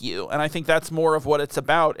like you, and I think that's more of what it's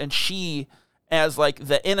about. And she, as like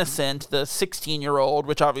the innocent, the 16-year-old,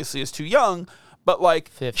 which obviously is too young, but like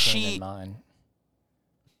 15 in mine.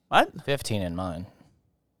 What? 15 in mine.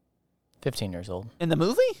 15 years old. In the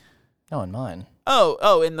movie? No, in mine.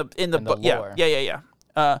 Oh, in the book. Lore. Yeah.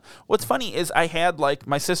 What's funny is I had like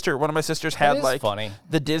one of my sisters had like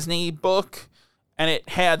the Disney book, and it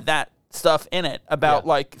had that stuff in it about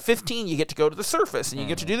like 15 you get to go to the surface and you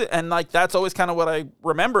get to do that, and like that's always kind of what I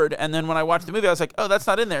remembered. And then when I watched the movie I was like, oh, that's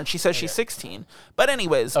not in there, and she says she's 16. But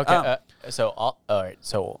anyways, okay. All right.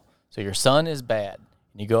 So your son is bad,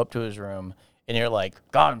 and you go up to his room and you're like,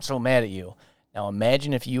 God, I'm so mad at you. Now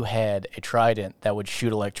imagine if you had a trident that would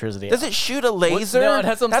shoot electricity. Does it shoot a laser? No,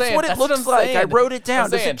 that's what I'm saying. What it looks like. I wrote it down.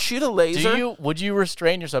 Does it shoot a laser? Would you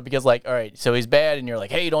restrain yourself? Because like, all right, so he's bad and you're like,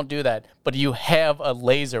 hey, don't do that. But you have a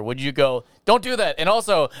laser. Would you go, don't do that? And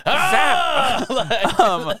also, zap!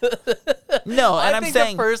 No, and I'm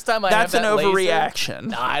saying the first time that's an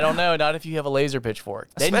overreaction. Laser, I don't know. Not if you have a laser pitchfork.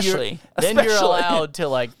 Then especially. You're allowed to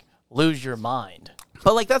like lose your mind.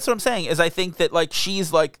 But like that's what I'm saying is I think that like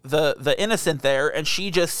she's like the innocent there, and she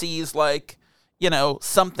just sees like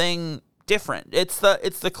something different. It's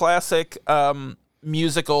the classic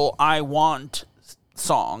musical I Want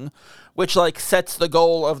song, which like sets the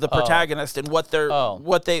goal of the protagonist and what they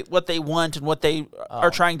want and what they are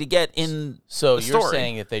trying to get in. So the you're story.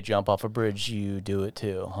 saying if they jump off a bridge, you do it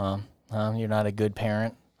too, huh? You're not a good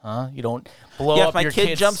parent, huh? You don't blow up if my your kid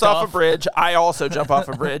kid's jumps stuff? off a bridge, I also jump off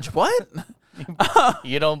a bridge. What?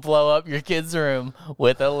 You don't blow up your kid's room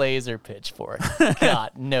with a laser pitchfork.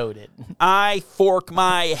 Got noted. I fork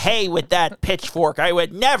my hay with that pitchfork. I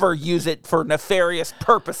would never use it for nefarious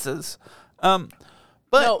purposes. But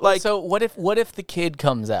No, like, so what if the kid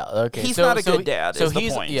comes out? Okay, he's so, not a so good dad. So is the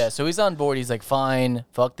he's point. so he's on board. He's like, fine,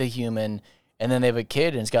 fuck the human. And then they have a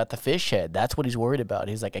kid, and it's got the fish head. That's what he's worried about.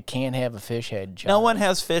 He's like, I can't have a fish head, John. No one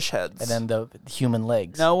has fish heads. And then the human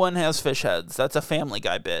legs. No one has fish heads. That's a Family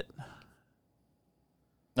Guy bit.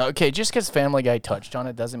 Okay, just because Family Guy touched on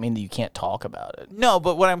it doesn't mean that you can't talk about it. No,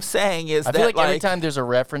 but what I'm saying is I that feel like every time there's a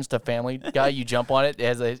reference to Family Guy, you jump on it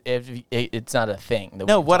as it's not a thing.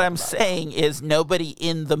 No, what I'm saying is nobody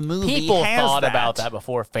in the movie People has thought about that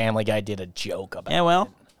before Family Guy did a joke about it. Yeah,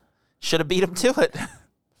 well, should have beat him to it.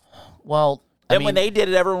 Well, Then when they did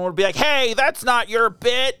it, everyone would be like, hey, that's not your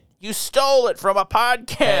bit. You stole it from a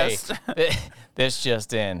podcast. Hey, this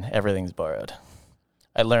just in, everything's borrowed.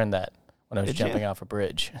 I learned that when I was jumping off a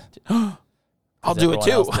bridge. I'll do it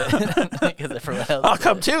too. Because everyone else I'll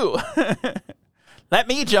come too. Let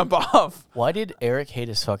me jump off. Why did Eric hate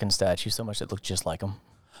his fucking statue so much that it looked just like him?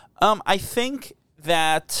 I think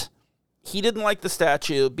that he didn't like the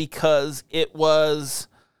statue because it was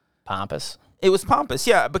Pompous. It was pompous,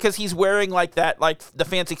 yeah, because he's wearing like that, like the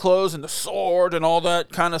fancy clothes and the sword and all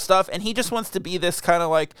that kind of stuff, and he just wants to be this kind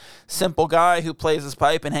of like simple guy who plays his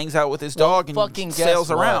pipe and hangs out with his dog and fucking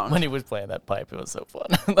sails around. When he was playing that pipe, it was so fun.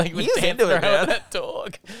 Like He's into it, around man. with that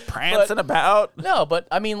dog, Prancing about. No, but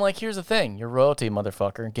I mean, like, here's the thing: you're royalty,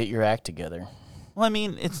 motherfucker. Get your act together. Well, I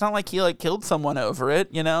mean, it's not like he like killed someone over it,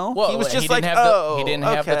 you know. Well, he was just he like, didn't have oh, he didn't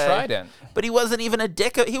have the okay. trident. But he wasn't even a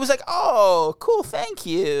dick. He was like, oh, cool, thank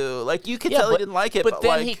you. Like you could tell he didn't like it. But then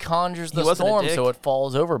like, he conjures he the wasn't a storm, dick. so it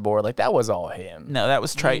falls overboard. Like that was all him. No, that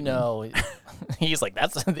was Triton. No, he's like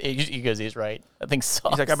that's. He goes, he's right. That thing sucks.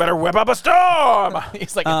 He's like, I better whip up a storm.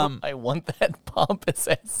 He's like, I want that pompous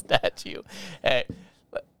ass statue. Hey,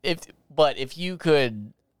 if you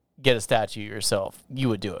could get a statue yourself, you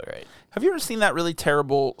would do it, right? Have you ever seen that really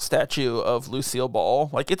terrible statue of Lucille Ball?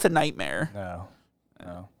 Like, it's a nightmare.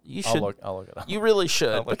 No. You should. I'll look it up. You really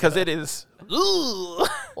should, because it is. Ooh.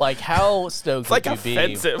 Like, how stoked like would you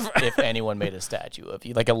offensive. be if anyone made a statue of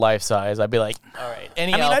you, like a life size? I'd be like, all right,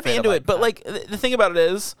 any. I mean, I'd be outfit, into I'm it, but like the thing about it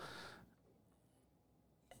is,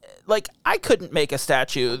 like, I couldn't make a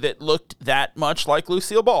statue that looked that much like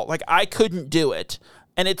Lucille Ball. Like, I couldn't do it.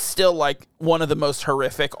 And it's still like one of the most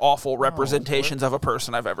horrific, awful representations of a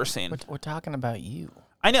person I've ever seen. we're talking about you.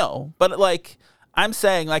 I know, but like I'm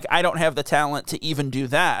saying, like I don't have the talent to even do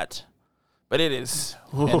that. But it is.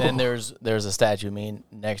 And then there's a statue of me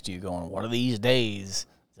next to you going, one of these days,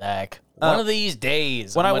 Zach. One of these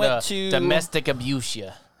days, when I'm I went gonna to- domestic abuse you.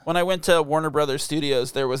 When I went to Warner Brothers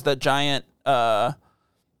Studios, there was that giant Batman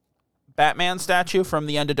statue from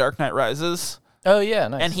the end of Dark Knight Rises. Oh yeah,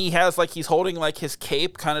 nice. And he has like he's holding like his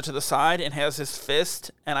cape kind of to the side and has his fist,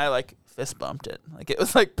 and I like fist bumped it. Like it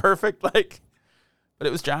was like perfect, like, but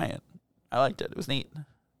it was giant. I liked it. It was neat.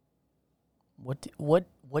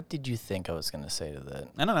 What did you think I was going to say to that?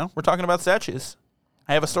 I don't know. We're talking about statues.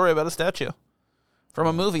 I have a story about a statue from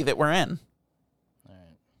a movie that we're in. All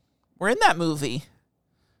right. We're in that movie.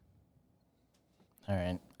 All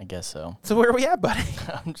right, I guess so. So where are we at, buddy?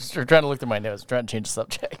 I'm just trying to look through my notes, trying to change the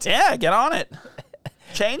subject. Yeah, get on it.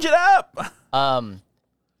 Change it up.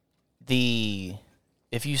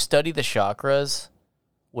 If you study the chakras,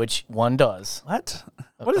 which one does, What?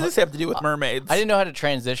 What does this have to do with mermaids? I didn't know how to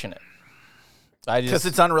transition it. Because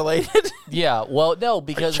it's unrelated. Yeah, well, no,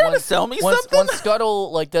 because trying to sell me something? when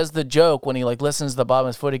Scuttle like does the joke when he like listens to the bottom of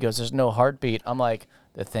his foot, he goes, "There's no heartbeat." I'm like,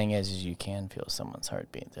 the thing is you can feel someone's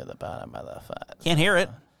heartbeat through the bottom of the foot. Can't hear it.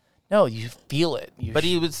 No, you feel it. But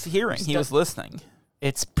he was hearing. He was listening.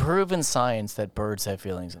 It's proven science that birds have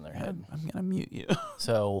feelings in their head. I'm gonna mute you.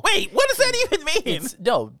 So Wait, what does that even mean?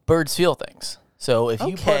 no, birds feel things. So if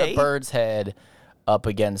you put Okay. a bird's head up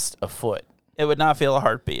against a foot, It would not feel a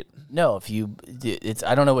heartbeat. no, it's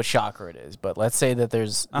I don't know what chakra it is, but let's say that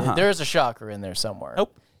there's a chakra in there somewhere.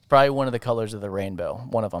 Nope. It's probably one of the colors of the rainbow,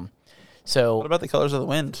 one of them. So What about the colors of the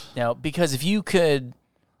wind? now, because if you could,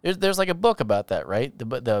 there's like a book about that, right?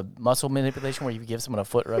 The muscle manipulation where you give someone a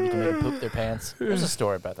foot rub, you can make them poop their pants. There's a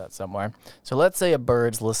story about that somewhere. So let's say a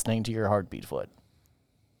bird's listening to your heartbeat foot,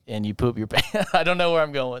 and you poop your pants. I don't know where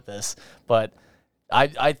I'm going with this, but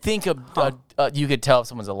I think you could tell if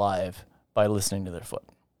someone's alive by listening to their foot.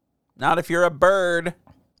 Not if you're a bird.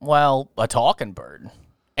 Well, a talking bird,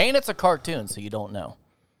 and it's a cartoon, so you don't know.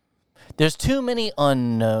 There's too many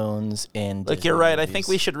unknowns in. Like Disney you're right. I movies. think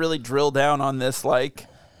we should really drill down on this. Like,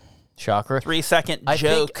 Chakra. 3-second I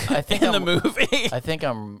joke think in the I'm- movie. I think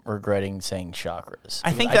I'm regretting saying chakras.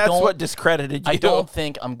 I think that's what discredited you. I don't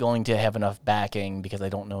think I'm going to have enough backing because I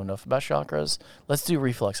don't know enough about chakras. Let's do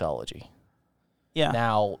reflexology. Yeah.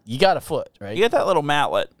 Now, you got a foot, right? You get that little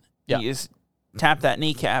mallet. Yeah. You just tap that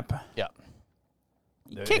kneecap. Yeah.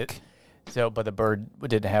 Kick. But the bird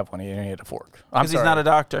didn't have one. He had a fork. Because he's not a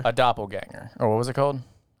doctor. A doppelganger. Or what was it called?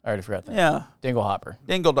 I already forgot that. Yeah. Dinglehopper.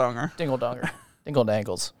 Dingle-donger. Dingle-donger.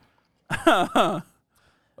 Dingle-dangles.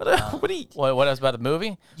 What do you... What else about the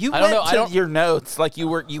movie? You I don't went know. to your notes like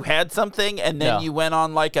you had something, and then No. you went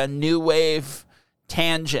on like a new wave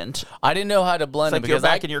tangent. I didn't know how to blend It's it like you're because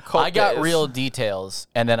back in your cult I got days. real details,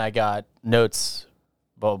 and then I got notes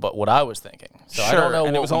but what I was thinking. So Sure, I don't know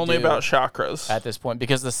and what it was we only do about chakras. at this point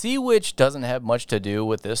because the Sea Witch doesn't have much to do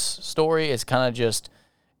with this story. It's kind of just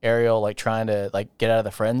Ariel like trying to like get out of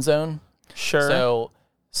the friend zone. Sure.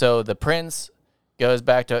 So the prince goes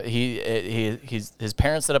back to his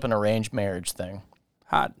parents set up an arranged marriage thing.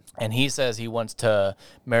 Hot. And he says he wants to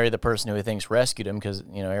marry the person who he thinks rescued him because,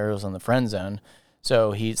 Ariel's in the friend zone.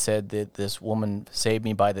 So he said that this woman saved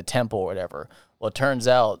me by the temple or whatever. Well, it turns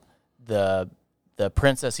out the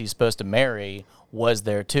princess he's supposed to marry was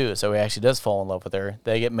there too. So he actually does fall in love with her.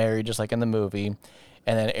 They get married just like in the movie.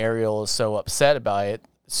 And then Ariel is so upset about it.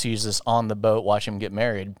 She's just on the boat watching him get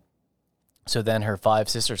married. So then her 5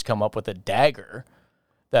 sisters come up with a dagger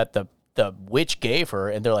that the witch gave her.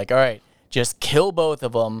 And they're like, all right, just kill both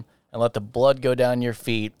of them and let the blood go down your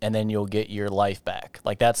feet, and then you'll get your life back.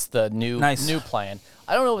 Like, that's the new plan.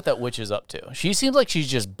 I don't know what that witch is up to. She seems like she's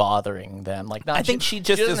just bothering them. Like, I think she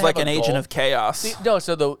just doesn't is like have an a agent goal. of chaos. No,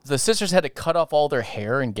 so the sisters had to cut off all their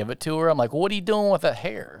hair and give it to her. I'm like, well, what are you doing with that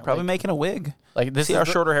hair? Probably making a wig. Like this See is how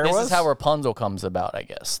short her hair this was? is how Rapunzel comes about, I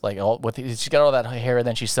guess. Like she's got all that hair, and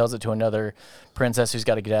then she sells it to another princess who's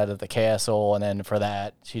got to get out of the castle, and then for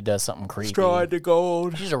that she does something creepy. Straw into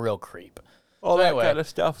gold. She's a real creep. All So that anyway, kind of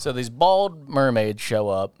stuff. So these bald mermaids show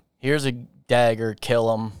up. Here's a dagger,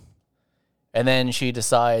 kill them. And then she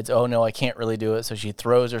decides, oh no, I can't really do it. So she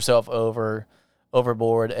throws herself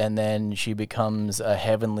overboard, and then she becomes a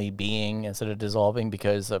heavenly being instead of dissolving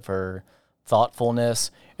because of her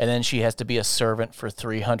thoughtfulness. And then she has to be a servant for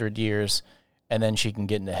 300 years, and then she can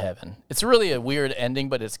get into heaven. It's really a weird ending,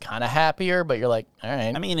 but it's kind of happier. But you're like, all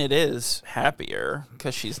right. I mean, it is happier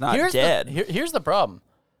because she's not Here's dead. Here's the problem.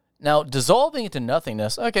 Now, dissolving into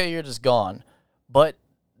nothingness, okay, you're just gone. But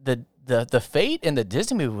the fate in the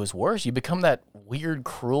Disney movie was worse. You become that weird,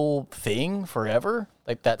 cruel thing forever,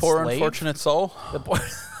 like that Poor slave. unfortunate soul. The poor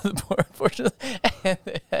unfortunate.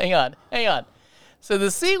 hang on. So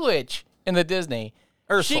the Sea Witch in the Disney,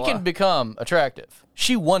 Ursula. she can become attractive.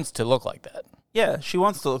 She wants to look like that. Yeah, she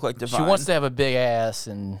wants to look like Divine. She wants to have a big ass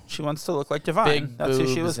and She wants to look like Divine. Big That's who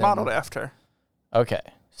she boobs was and- modeled after. okay.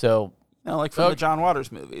 So Like from Okay. the John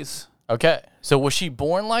Waters movies. okay. So was she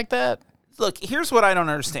born like that? Look, here's what I don't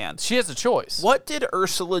understand. She has a choice. What did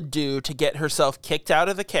Ursula do to get herself kicked out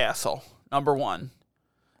of the castle? Number one.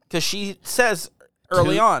 Because she says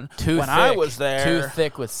early on, Too when thick, I was there. too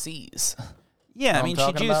thick with C's. Yeah, I what mean, I'm she's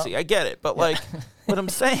talking juicy. about? I get it. But, like, what I'm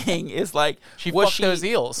saying is, like, She was fucked those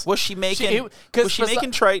eels. Was she making, She- was she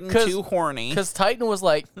making Triton too horny? Because Titan was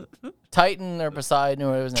like, Titan or Poseidon or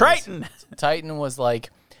whatever his name Triton! is. Titan was like,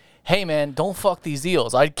 hey man, don't fuck these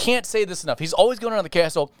eels. I can't say this enough. He's always going around the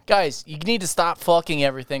castle. Guys, you need to stop fucking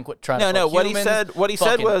everything. Quit trying to No, fuck what humans, he said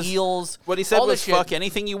fucking was eels. What he said all was this shit. fuck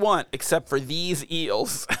anything you want except for these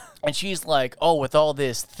eels. And she's like, oh, with all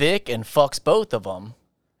this thick, and fucks both of them.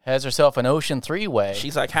 Has herself an ocean 3-way.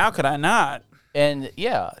 She's like, how could I not? And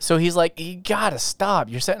yeah, so he's like, you gotta stop.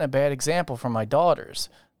 You're setting a bad example for my daughters.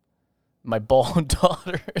 My bald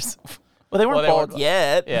daughters. Well, they weren't they bald weren't-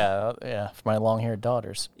 yet. yeah, for my long-haired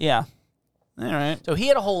daughters. Yeah. All right. So he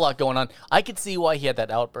had a whole lot going on. I could see why he had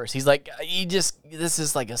that outburst. He's like, this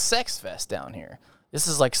is like a sex fest down here. This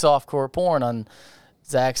is like softcore porn on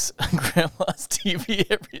Zach's grandma's TV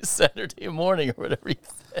every Saturday morning or whatever he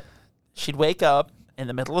said. She'd wake up in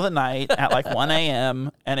the middle of the night at like 1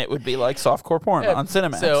 a.m. and it would be like softcore porn on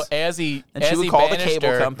Cinemax. So as he call the banished cable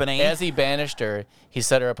her- company. As he banished her, he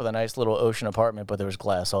set her up with a nice little ocean apartment, but there was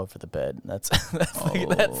glass all over the bed. That's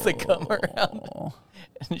the come around.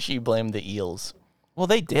 And she blamed the eels. Well,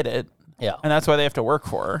 they did it, Yeah. and that's why they have to work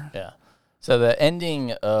for her. Yeah. So the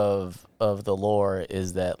ending of the lore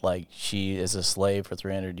is that like she is a slave for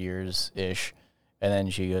 300 years ish, and then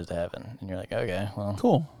she goes to heaven, and you're like, okay, well,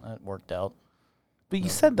 Cool. that worked out But you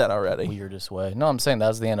said that already. weirdest way. No, I'm saying that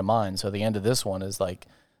was the end of mine. So the end of this one is like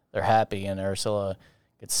they're happy, and Ursula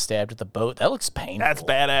gets stabbed with the boat. That looks painful. That's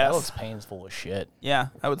badass. That looks painful as shit. Yeah,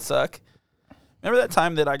 that would suck. Remember that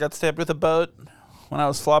time that I got stabbed with a boat when I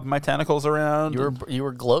was flopping my tentacles around. You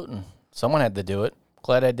were gloating. Someone had to do it.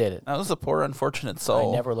 Glad I did it. I was a poor, unfortunate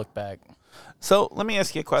soul. I never looked back. So let me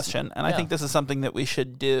ask you a question, and I think this is something that we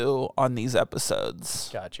should do on these episodes.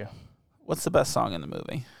 Gotcha. What's the best song in the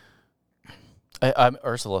movie?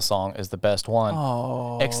 Ursula's song is the best one.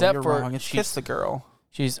 Oh, except you're for wrong. It's Kiss the Girl.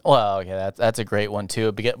 Okay, that's a great one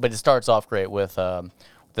too. But it starts off great with the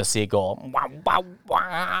seagull,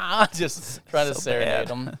 just trying to serenade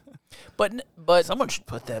them. But someone should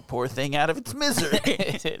put that poor thing out of its misery.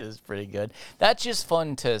 It is pretty good. That's just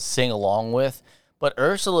fun to sing along with. But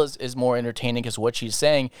Ursula's is more entertaining because what she's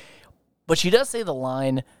saying. But she does say the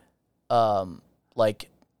line, like,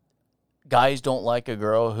 guys don't like a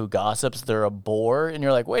girl who gossips, they're a bore. And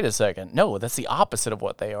you're like, wait a second. No, that's the opposite of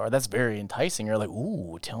what they are. That's very enticing. You're like,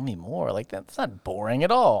 ooh, tell me more. Like, that's not boring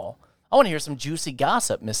at all. I want to hear some juicy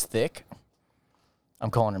gossip, Miss Thick.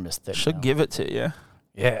 I'm calling her Miss Thick Should now. give it to you.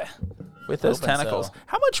 Yeah. With those tentacles. So.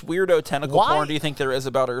 How much weirdo tentacle porn do you think there is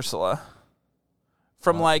about Ursula?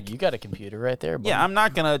 From you got a computer right there, buddy. Yeah, I'm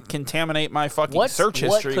not going to contaminate my fucking search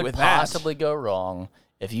history with that. What could possibly go wrong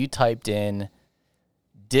if you typed in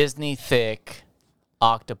Disney Thick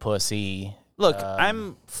Octopussy? Look,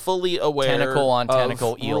 I'm fully aware tentacle on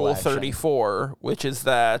tentacle of Rule action. 34, which is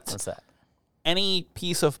that, What's that? Any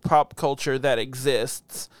piece of pop culture that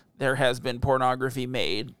exists, there has been pornography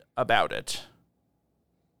made about it.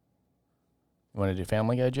 You want to do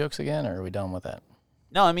Family Guy jokes again, or are we done with that?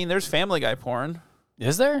 No, I mean, there's Family Guy porn.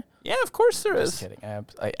 Is there? Yeah, of course there is. Just kidding.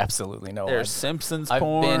 I absolutely know. There's Simpsons I've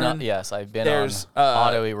porn. Been on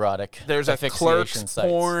autoerotic. There's a Clerks sites.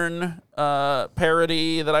 porn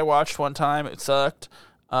parody that I watched one time. It sucked.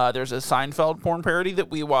 There's a Seinfeld porn parody that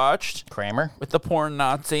we watched. Kramer? With the porn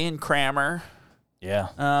Nazi and Kramer. Yeah.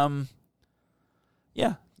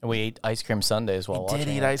 Yeah. And we ate ice cream sundaes while watching. We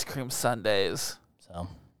did eat ice cream sundaes. So.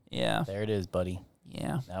 Yeah. There it is, buddy.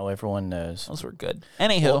 Yeah. Now everyone knows. Those were good.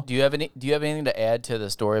 Anywho. Well, do you have anything to add to the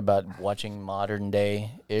story about watching modern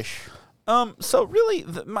day-ish? So really,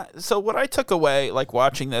 so what I took away, like,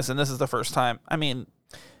 watching this, and this is the first time, this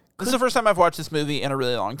is the first time I've watched this movie in a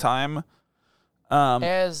really long time.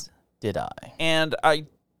 As did I. And I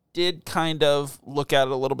did kind of look at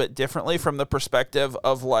it a little bit differently from the perspective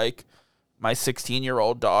of, like, my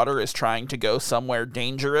 16-year-old daughter is trying to go somewhere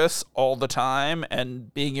dangerous all the time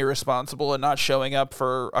and being irresponsible and not showing up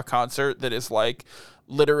for a concert that is, like,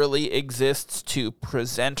 literally exists to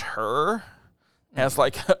present her as,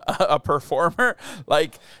 like, a performer.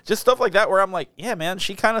 Like, just stuff like that where I'm like, yeah, man,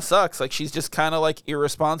 she kind of sucks. Like, she's just kind of, like,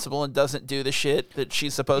 irresponsible and doesn't do the shit that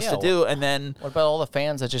she's supposed to do. And then... What about all the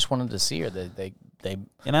fans that just wanted to see her? They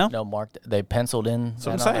marked, they penciled in that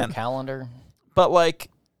on their calendar? But, like...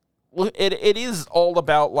 It is all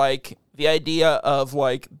about, like, the idea of,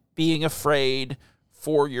 like, being afraid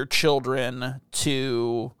for your children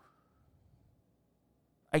to,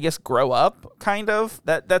 I guess, grow up, kind of.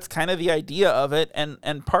 That's kind of the idea of it.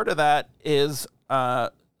 And part of that is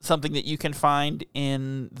something that you can find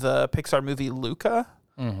in the Pixar movie Luca.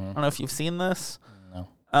 Mm-hmm. I don't know if you've seen this. No.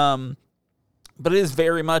 But it is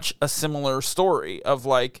very much a similar story of,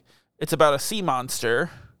 like, it's about a sea monster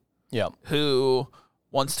who...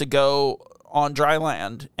 wants to go on dry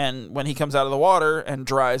land, and when he comes out of the water and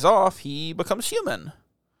dries off, he becomes human.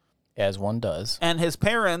 As one does. And his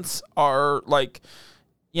parents are, like,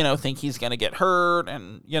 think he's going to get hurt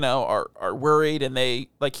and, are worried, and they,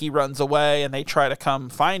 like, he runs away, and they try to come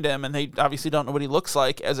find him, and they obviously don't know what he looks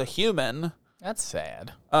like as a human. That's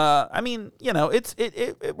sad.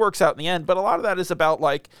 It works out in the end, but a lot of that is about,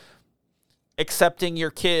 like, accepting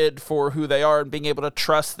your kid for who they are and being able to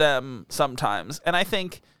trust them sometimes. And I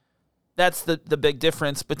think that's the big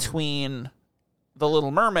difference between The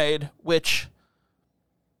Little Mermaid, which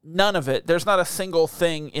none of it, there's not a single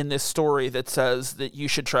thing in this story that says that you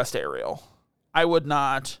should trust Ariel. I would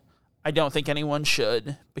not. I don't think anyone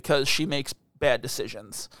should, because she makes bad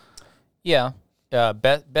decisions. Yeah.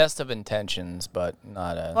 Best of intentions, but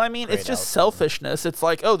not a... Well, it's just selfishness. It's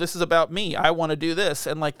like, oh, this is about me. I want to do this.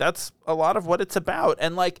 And, like, that's a lot of what it's about.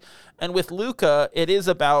 And, like, and with Luca, it is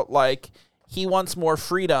about, like, he wants more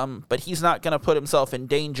freedom, but he's not going to put himself in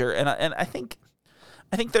danger. And I think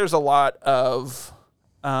there's a lot of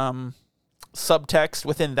subtext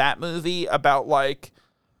within that movie about, like,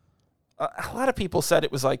 a lot of people said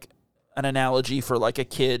it was, like, an analogy for, like, a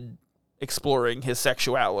kid exploring his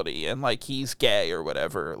sexuality and, like, he's gay or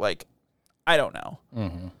whatever. Like, I don't know.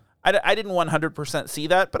 Mm-hmm. I didn't 100% see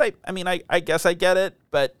that, but I guess I get it.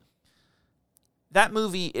 But that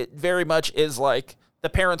movie, it very much is like the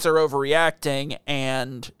parents are overreacting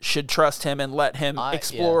and should trust him and let him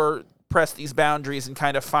explore press these boundaries and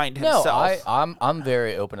kind of find himself. No, I'm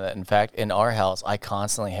very open to that. In fact, in our house, I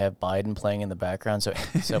constantly have Biden playing in the background,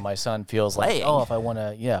 so my son feels like, if I want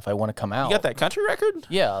to come out. You got that country record?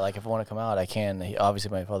 Yeah, like if I want to come out, I can.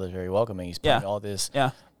 Obviously, my father's very welcoming. He's playing all this.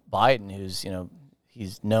 Yeah. Biden, who's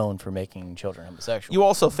he's known for making children homosexual. You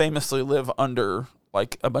also famously live under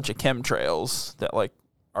like a bunch of chemtrails that like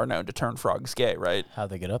are known to turn frogs gay, right? How'd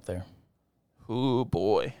they get up there? Ooh,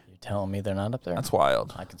 boy. You're telling me they're not up there? That's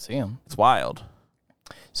wild. I can see them. It's wild.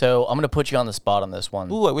 So I'm going to put you on the spot on this one.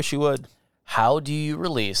 Ooh, I wish you would. How do you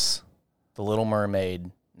release The Little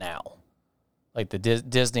Mermaid now? Like the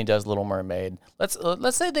Disney does Little Mermaid. Let's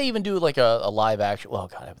say they even do like a live action. Well,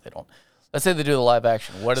 God, I hope they don't. Let's say they do the live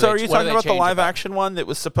action. Are you talking about the live action one that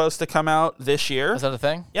was supposed to come out this year? Is that a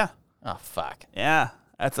thing? Yeah. Oh, fuck. Yeah,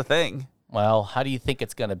 that's a thing. Well, how do you think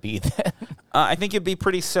it's going to be then? I think it'd be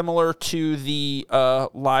pretty similar to the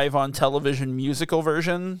live on television musical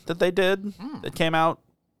version that they did that came out.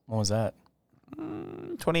 When was that?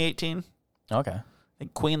 2018. Okay. I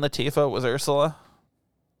think Queen Latifah was Ursula.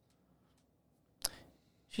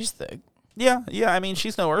 She's thick. Yeah. I mean,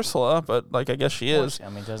 she's no Ursula, but like I guess she is. I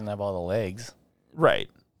mean, doesn't have all the legs. Right.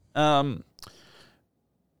 But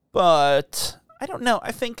I don't know.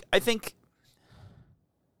 I think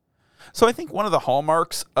one of the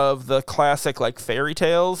hallmarks of the classic like fairy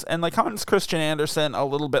tales, and like Hans Christian Andersen a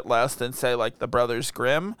little bit less than say like the Brothers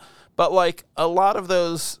Grimm, but like a lot of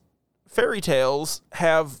those fairy tales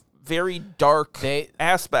have very dark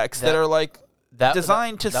aspects that are like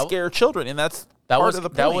designed to scare children, and that's part of the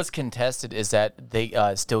point. That was contested, is that they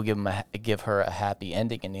still give her a happy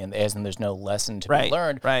ending in the end, as in there's no lesson to be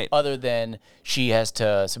learned, other than she has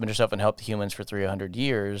to submit herself and help the humans for 300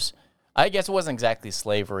 years. I guess it wasn't exactly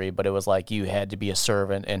slavery, but it was like you had to be a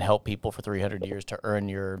servant and help people for 300 years to earn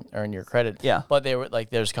your credit. Yeah. But they were like,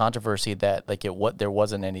 there's controversy that like there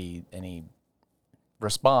wasn't any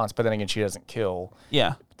response. But then again, she doesn't kill.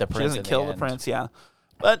 Yeah. The prince. She doesn't kill the prince. Yeah.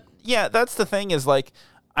 But yeah, that's the thing is like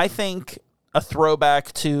I think a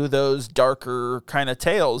throwback to those darker kind of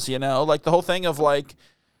tales. Like the whole thing of like.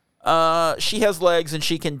 She has legs and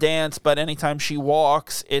she can dance, but anytime she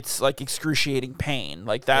walks, it's like excruciating pain.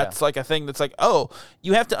 Like that's like a thing that's like, oh,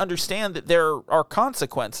 you have to understand that there are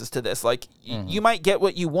consequences to this. Like you might get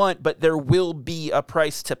what you want, but there will be a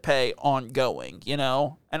price to pay ongoing,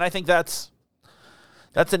 And I think that's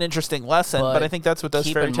an interesting lesson, but I think that's what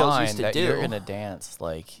those fairy tales used to do. You're going to dance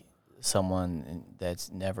like someone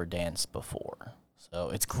that's never danced before.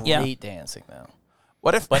 So it's great dancing though.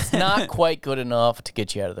 What if? But it's not quite good enough to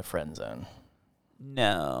get you out of the friend zone.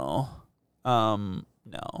 No.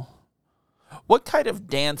 No. What kind of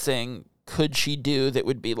dancing could she do that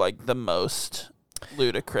would be like the most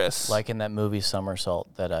ludicrous? Like in that movie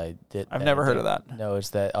Somersault that I did. I've never heard of that. No,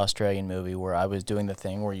 it's that Australian movie where I was doing the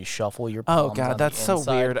thing where you shuffle your palms. Oh God, on that's the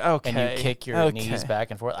so weird. Okay. And you kick your knees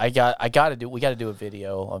back and forth. We got to do a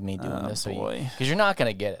video of me doing this, because you're not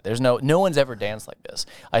gonna get it. There's no one's ever danced like this.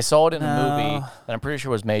 I saw it in a movie that I'm pretty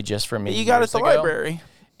sure was made just for me. You got it at the library.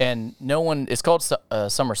 And no one, it's called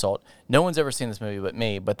Somersault. No one's ever seen this movie but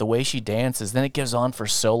me. But the way she dances, then it goes on for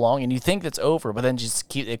so long, and you think that's over, but then does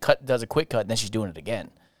a quick cut, and then she's doing it again.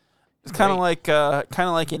 It's kind of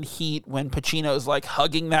like in Heat when Pacino's like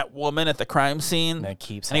hugging that woman at the crime scene, and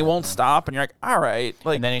he won't stop, and you're like, all right,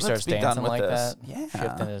 like, and then he starts dancing like this. that, yeah,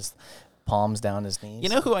 shifting his palms down his knees. You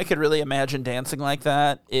know who I could really imagine dancing like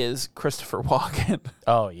that is Christopher Walken.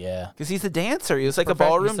 Oh yeah, because he's a dancer. He was like a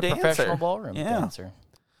ballroom dancer, professional ballroom dancer.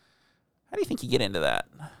 How do you think you get into that?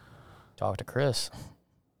 Talk to Chris.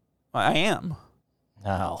 Well, I am.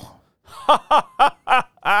 No.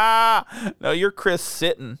 No, you're Chris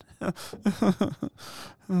Sitton. I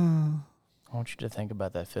want you to think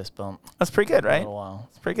about that fist bump. That's pretty good, right? A little while.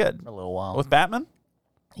 It's pretty good. A little while. With Batman?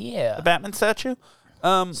 Yeah. The Batman statue?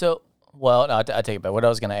 No, I take it back. What I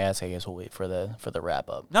was going to ask, I guess we'll wait for the wrap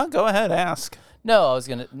up. No, go ahead, ask. I was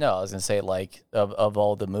gonna say like of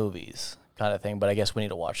all the movies kind of thing, but I guess we need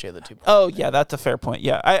to watch the other two. Oh yeah, that's a fair point.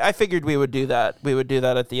 Yeah, I figured we would do that. We would do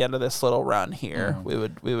that at the end of this little run here.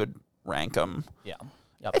 Mm-hmm. We would rank them. Yeah.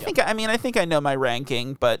 I think I know my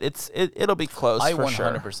ranking, but it'll be close. I for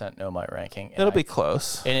 100% know my ranking. It'll be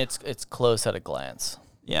close, and it's close at a glance.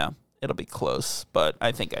 Yeah, it'll be close, but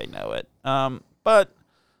I think I know it. But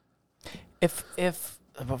if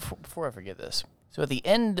before I forget this, so at the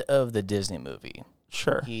end of the Disney movie,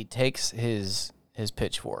 sure, he takes his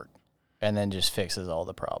pitchfork and then just fixes all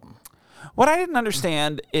the problem. What I didn't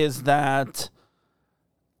understand is that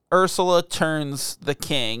Ursula turns the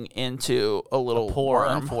king into a little poor,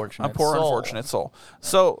 worm, unfortunate unfortunate soul.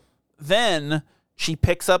 So then she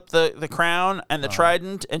picks up the crown and the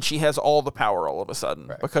trident, and she has all the power all of a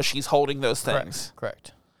sudden because she's holding those things.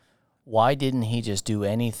 Correct. Why didn't he just do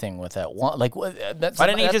anything with that one? Like, why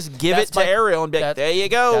didn't he just give it to Ariel and be like, there you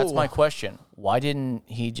go? That's my question. Why didn't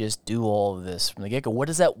he just do all of this from the get-go? What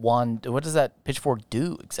does that wand, what does that pitchfork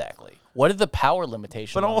do exactly? What are the power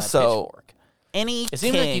limitations on that pitchfork? It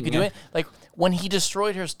seems like you could do it. Like, when he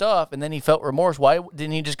destroyed her stuff and then he felt remorse, why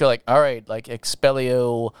didn't he just go like, all right, like,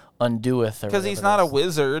 Expelio undoeth? Because he's not a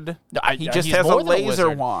wizard. He just has a laser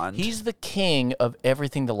wand. He's the king of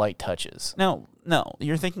everything the light touches. No,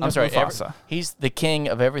 you're thinking of Mufasa. He's the king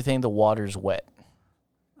of everything the water's wet.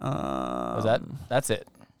 That's it.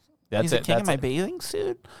 He's the king of my bathing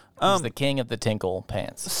suit? He's the king of the tinkle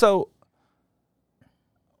pants. So,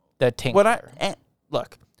 that tinkle.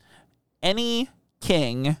 Look, any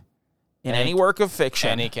king in any work of fiction,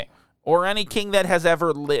 any king, or any king that has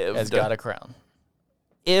ever lived, has got a crown.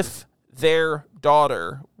 If their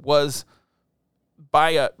daughter was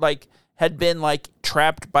had been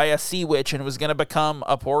trapped by a sea witch and was going to become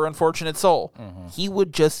a poor unfortunate soul, he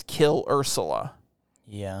would just kill Ursula.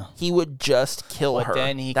 Yeah, he would just kill her. But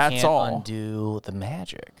then he can't undo the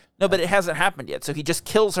magic. No, but it hasn't happened yet, so he just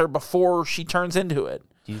kills her before she turns into it.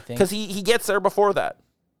 Do you think? Because he gets there before that.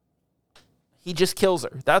 He just kills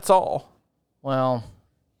her. That's all. Well,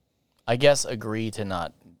 I guess agree to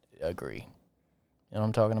not agree. You know what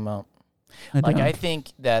I'm talking about? I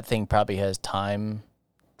think that thing probably has time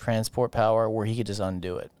transport power where he could just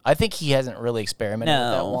undo it. I think he hasn't really experimented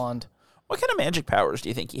with that wand. What kind of magic powers do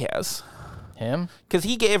you think he has? Him? Because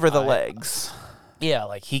he gave her the legs. Yeah,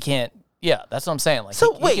 like he can't. Yeah, that's what I'm saying. Like,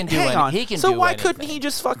 so he can do hang on. He can so do why anything. couldn't he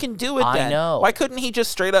just fucking do it then? I know. Why couldn't he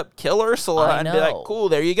just straight up kill Ursula and be like, cool,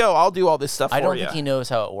 there you go, I'll do all this stuff for you? I don't think he knows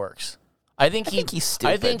how it works. I think he's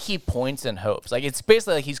stupid. I think he points and hopes. Like, it's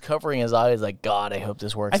basically like he's covering his eyes like, God, I hope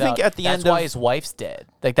this works out. I think at the end, that's why his wife's dead.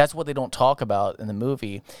 Like, that's what they don't talk about in the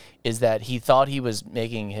movie, is that he thought he was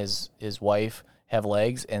making his wife have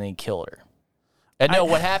legs and he killed her. And no,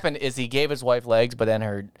 what happened is he gave his wife legs, but then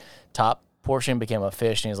her top portion became a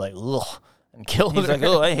fish, and he's like, ugh, and killed her. He's like,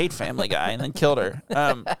 oh, I hate Family Guy, and then killed her.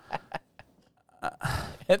 And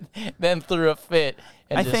then threw a fit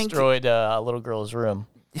and destroyed a little girl's room.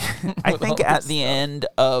 I think at the end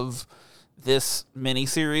of this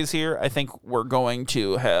miniseries here, I think we're going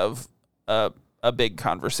to have a big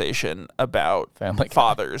conversation about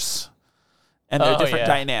fathers and their different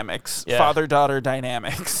dynamics, father-daughter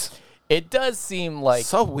dynamics. It does seem like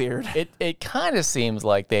so weird. It kind of seems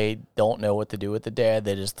like they don't know what to do with the dad.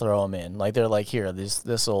 They just throw him in. Like, they're like, here,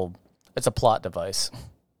 this'll. It's a plot device.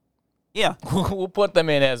 Yeah, we'll put them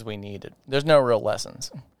in as we need it. There's no real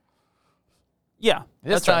lessons. Yeah,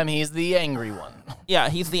 this time he's the angry one. Yeah,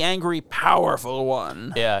 he's the angry, powerful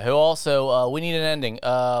one. Yeah, who also we need an ending.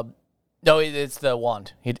 No, it's the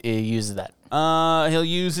wand. He uses that. He'll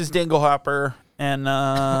use his dinglehopper and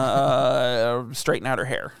straighten out her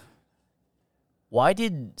hair. Why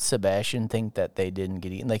did Sebastian think that they didn't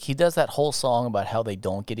get eaten? Like, he does that whole song about how they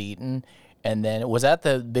don't get eaten, and then was that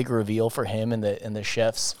the big reveal for him in the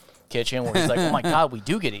chef's kitchen where he's like, "Oh my God, we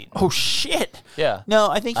do get eaten." Oh shit! Yeah. No,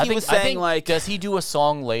 I think he was saying like, does he do a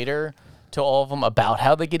song later to all of them about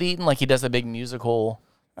how they get eaten? Like, he does a big musical.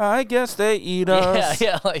 I guess they eat us.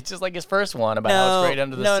 Yeah, like just like his first one about how it's great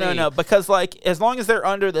under the sea. No, because like as long as they're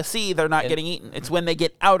under the sea, they're not getting eaten. It's when they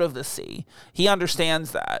get out of the sea. He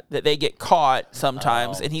understands that they get caught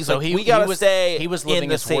sometimes, and he's so like, we gotta stay. He was living in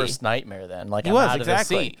the his sea. worst nightmare then. Like, he I'm was out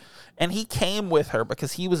exactly, of the sea. And he came with her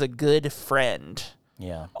because he was a good friend.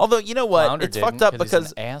 Yeah. Although you know what, Flounder it's fucked up because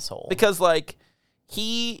he's an asshole. Because like.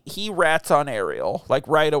 He rats on Ariel like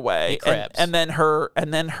right away, and then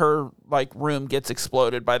her like room gets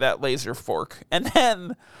exploded by that laser fork, and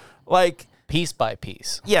then like piece by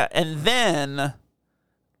piece, and then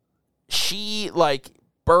she like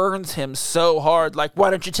burns him so hard, like, why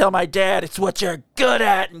don't you tell my dad it's what you're good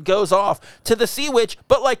at, and goes off to the sea witch.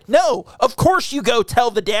 But like, no, of course you go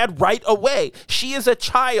tell the dad right away. She is a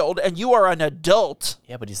child and you are an adult.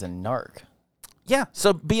 Yeah, but he's a narc. Yeah,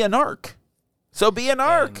 so be a narc.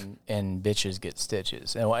 And bitches get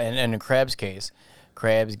stitches. And in Crab's case,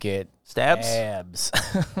 crabs get stabs. Abs.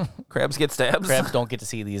 Crabs get stabs? Crabs don't get to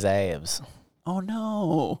see these abs. Oh,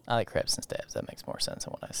 no. I like crabs and stabs. That makes more sense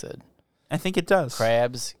than what I said. I think it does.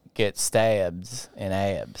 Crabs get stabs and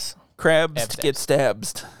abs. Crabs get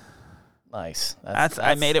stabs. Nice.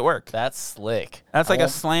 I made it work. That's slick. That's like a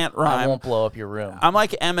slant rhyme. I won't blow up your room. I'm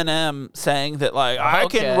like Eminem saying that, like, I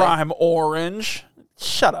can rhyme orange.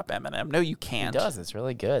 Shut up, Eminem. No, you can't. He does. It's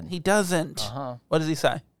really good. He doesn't. What does he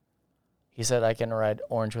say? He said, I can ride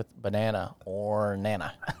orange with banana or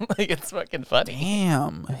nana. Like, it's fucking funny.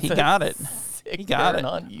 Damn. He got it. You got it.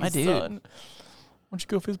 On you, My dude. son. Why don't you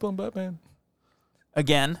go fist bump Batman?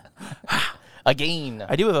 Again. Again.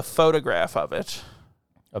 I do have a photograph of it.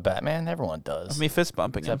 A Batman? Everyone does. Of me fist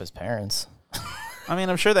bumping Except him. his parents. I mean,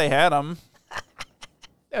 I'm sure they had him.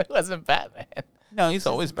 It wasn't Batman. No, he's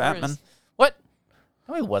always Batman. What?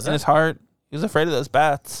 No, he In wasn't. his heart, he was afraid of those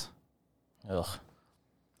bats. Ugh.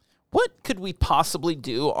 What could we possibly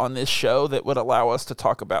do on this show that would allow us to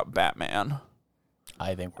talk about Batman?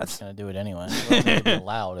 I think we're just going to do it anyway. It's be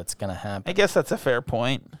loud. It's going to happen. I guess that's a fair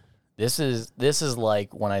point. This is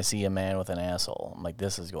like when I see a man with an asshole. I'm like,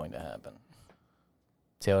 this is going to happen.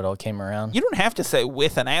 See how it all came around? You don't have to say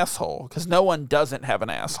with an asshole, because no one doesn't have an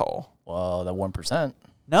asshole. Well, the 1%.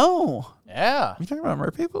 No. Yeah. You talking about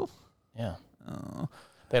mer people? Yeah. Oh.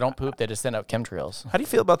 They don't poop. They just send out chemtrails. How do you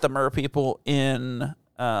feel about the mer people in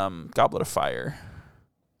Goblet of Fire?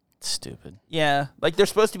 Stupid. Yeah. Like, they're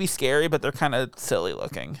supposed to be scary, but they're kind of silly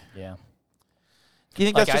looking. Yeah. Do you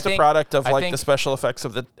think Like, that's just I a think- product of, I like, think- the special effects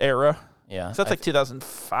of the era? Yeah. 'Cause that's like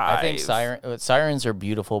 2005. I think sirens are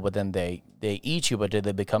beautiful, but then they eat you, but do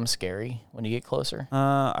they become scary when you get closer?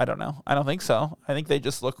 I don't know. I don't think so. I think they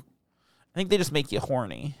just make you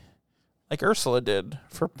horny. Like Ursula did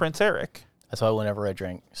for Prince Eric. That's why whenever I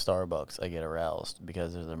drink Starbucks, I get aroused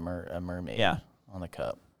because there's a mermaid Yeah. on the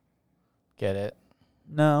cup. Get it?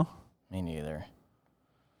 No. Me neither.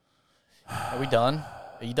 Are we done?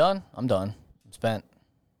 Are you done? I'm done. I'm spent.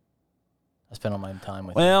 I spent all my time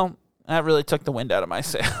with Well, that really took the wind out of my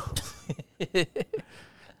sails.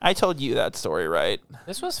 I told you that story, right? you.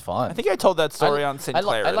 This was fun. I think I told that story on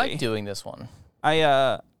Sinclair. I like doing this one.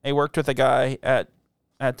 I worked with a guy at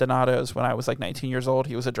Donato's when I was like 19 years old.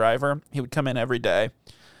 He was a driver. He would come in every day.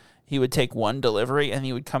 He would take one delivery, and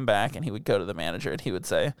he would come back, and he would go to the manager, and he would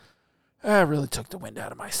say, I really took the wind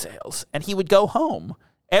out of my sails. And he would go home.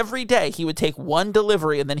 Every day, he would take one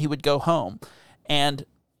delivery, and then he would go home. And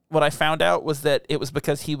what I found out was that it was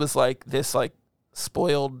because he was like this like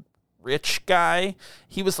spoiled rich guy.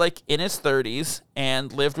 He was like in his 30s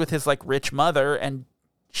and lived with his like rich mother, and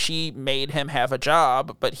she made him have a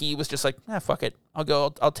job, but he was just like, fuck it.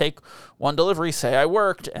 I'll take one delivery, say I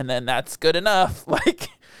worked, and then that's good enough. Like,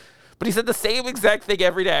 but he said the same exact thing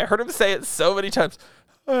every day. I heard him say it so many times.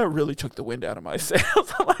 I really took the wind out of my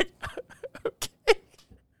sails. I'm like, okay.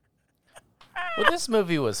 Well, this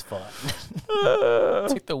movie was fun.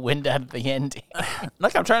 Took the wind out of the ending.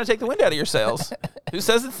 Like, I'm trying to take the wind out of your sails. Who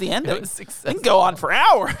says it's the ending? It was We successful. can go on for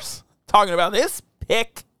hours talking about this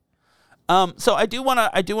pick. So I do want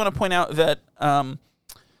to point out that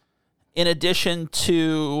in addition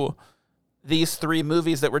to these three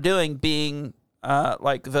movies that we're doing being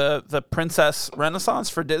like the Princess Renaissance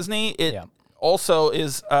for Disney, it also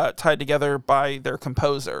is tied together by their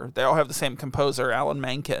composer. They all have the same composer, Alan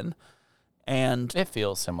Menken. And It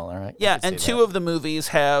feels similar, right? yeah, and two of the movies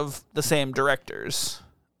have the same directors,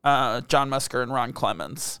 John Musker and Ron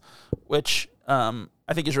Clements, which I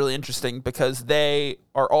think is really interesting because they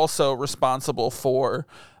are also responsible for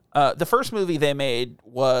the first movie they made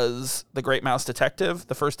was The Great Mouse Detective,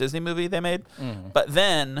 the first Disney movie they made. Mm-hmm. But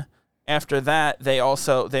then after that,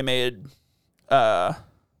 they made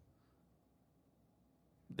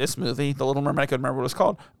this movie, The Little Mermaid. I couldn't remember what it was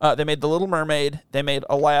called. They made The Little Mermaid. They made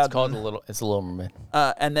Aladdin. It's called It's a Little Mermaid.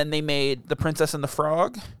 And then they made The Princess and the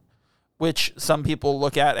Frog, which some people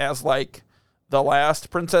look at as like the last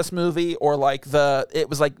princess movie, or like it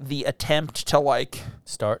was like the attempt to like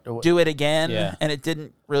do it again, and it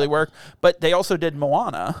didn't really work. But they also did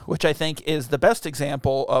Moana, which I think is the best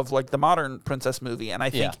example of like the modern princess movie, and I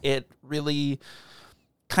think it really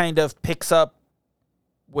kind of picks up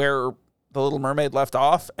where The Little Mermaid left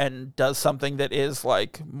off and does something that is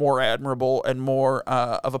like more admirable and more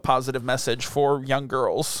of a positive message for young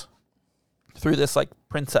girls through this like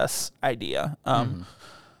princess idea.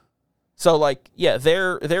 So like, yeah,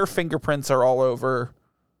 their fingerprints are all over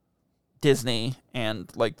Disney and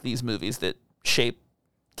like these movies that shape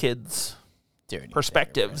kids'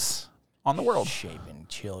 perspectives on the world. Shaping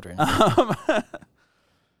children.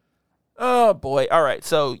 Oh boy! All right,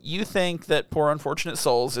 so you think that "Poor Unfortunate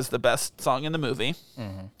Souls" is the best song in the movie?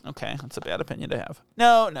 Mm-hmm. Okay, that's a bad opinion to have.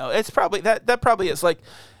 No, it's probably that probably is like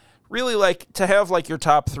really like to have like your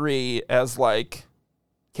top three as like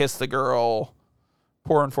 "Kiss the Girl,"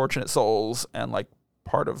 "Poor Unfortunate Souls," and like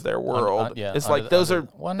 "Part of Their World." It's like those are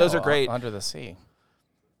great. Under the Sea.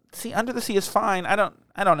 See, Under the Sea is fine. I don't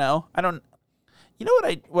know. You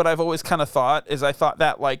know what I've always kind of thought is I thought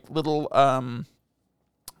that like little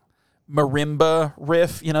marimba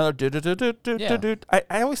riff, you know,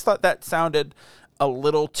 I always thought that sounded a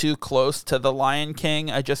little too close to The Lion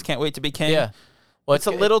King. I Just Can't Wait to Be King. Yeah. Well, It's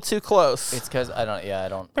a little too close. It's because I don't.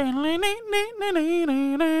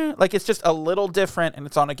 Like, it's just a little different, and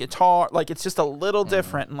it's on a guitar. Like, it's just a little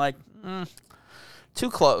different, and like, too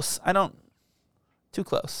close. Too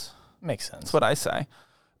close. Makes sense. That's what I say.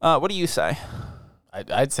 What do you say?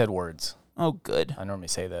 I'd said words. Oh, good. I normally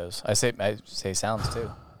say those. I say sounds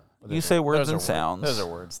too. You say words and sounds. Those are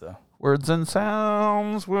words, though. Words and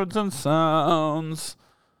sounds. Words and sounds.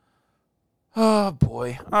 Oh,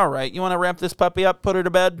 boy. All right. You want to wrap this puppy up, put her to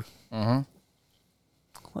bed? Mm-hmm.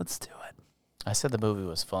 Let's do it. I said the movie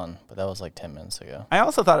was fun, but that was like 10 minutes ago. I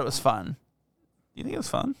also thought it was fun. You think it was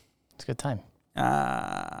fun? It's a good time.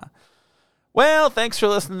 Well, thanks for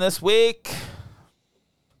listening this week.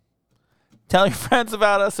 Tell your friends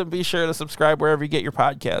about us and be sure to subscribe wherever you get your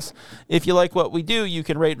podcasts. If you like what we do, you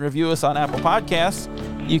can rate and review us on Apple Podcasts.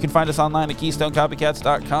 You can find us online at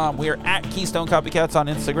KeystoneCopycats.com. We are at Keystone Copycats on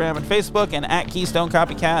Instagram and Facebook and at Keystone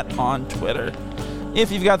Copycat on Twitter.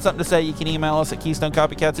 If you've got something to say, you can email us at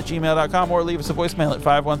KeystoneCopycats@gmail.com or leave us a voicemail at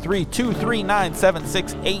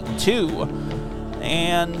 513-239-7682.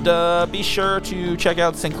 And be sure to check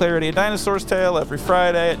out Sinclarity, A Dinosaur's Tale every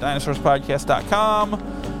Friday at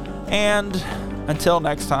Dinosaurspodcast.com. And until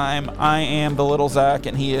next time, I am the little Zach,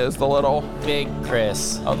 and he is the little... Big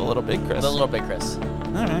Chris. Oh, the little big Chris. The little Big Chris. All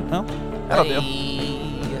right, well, that'll do.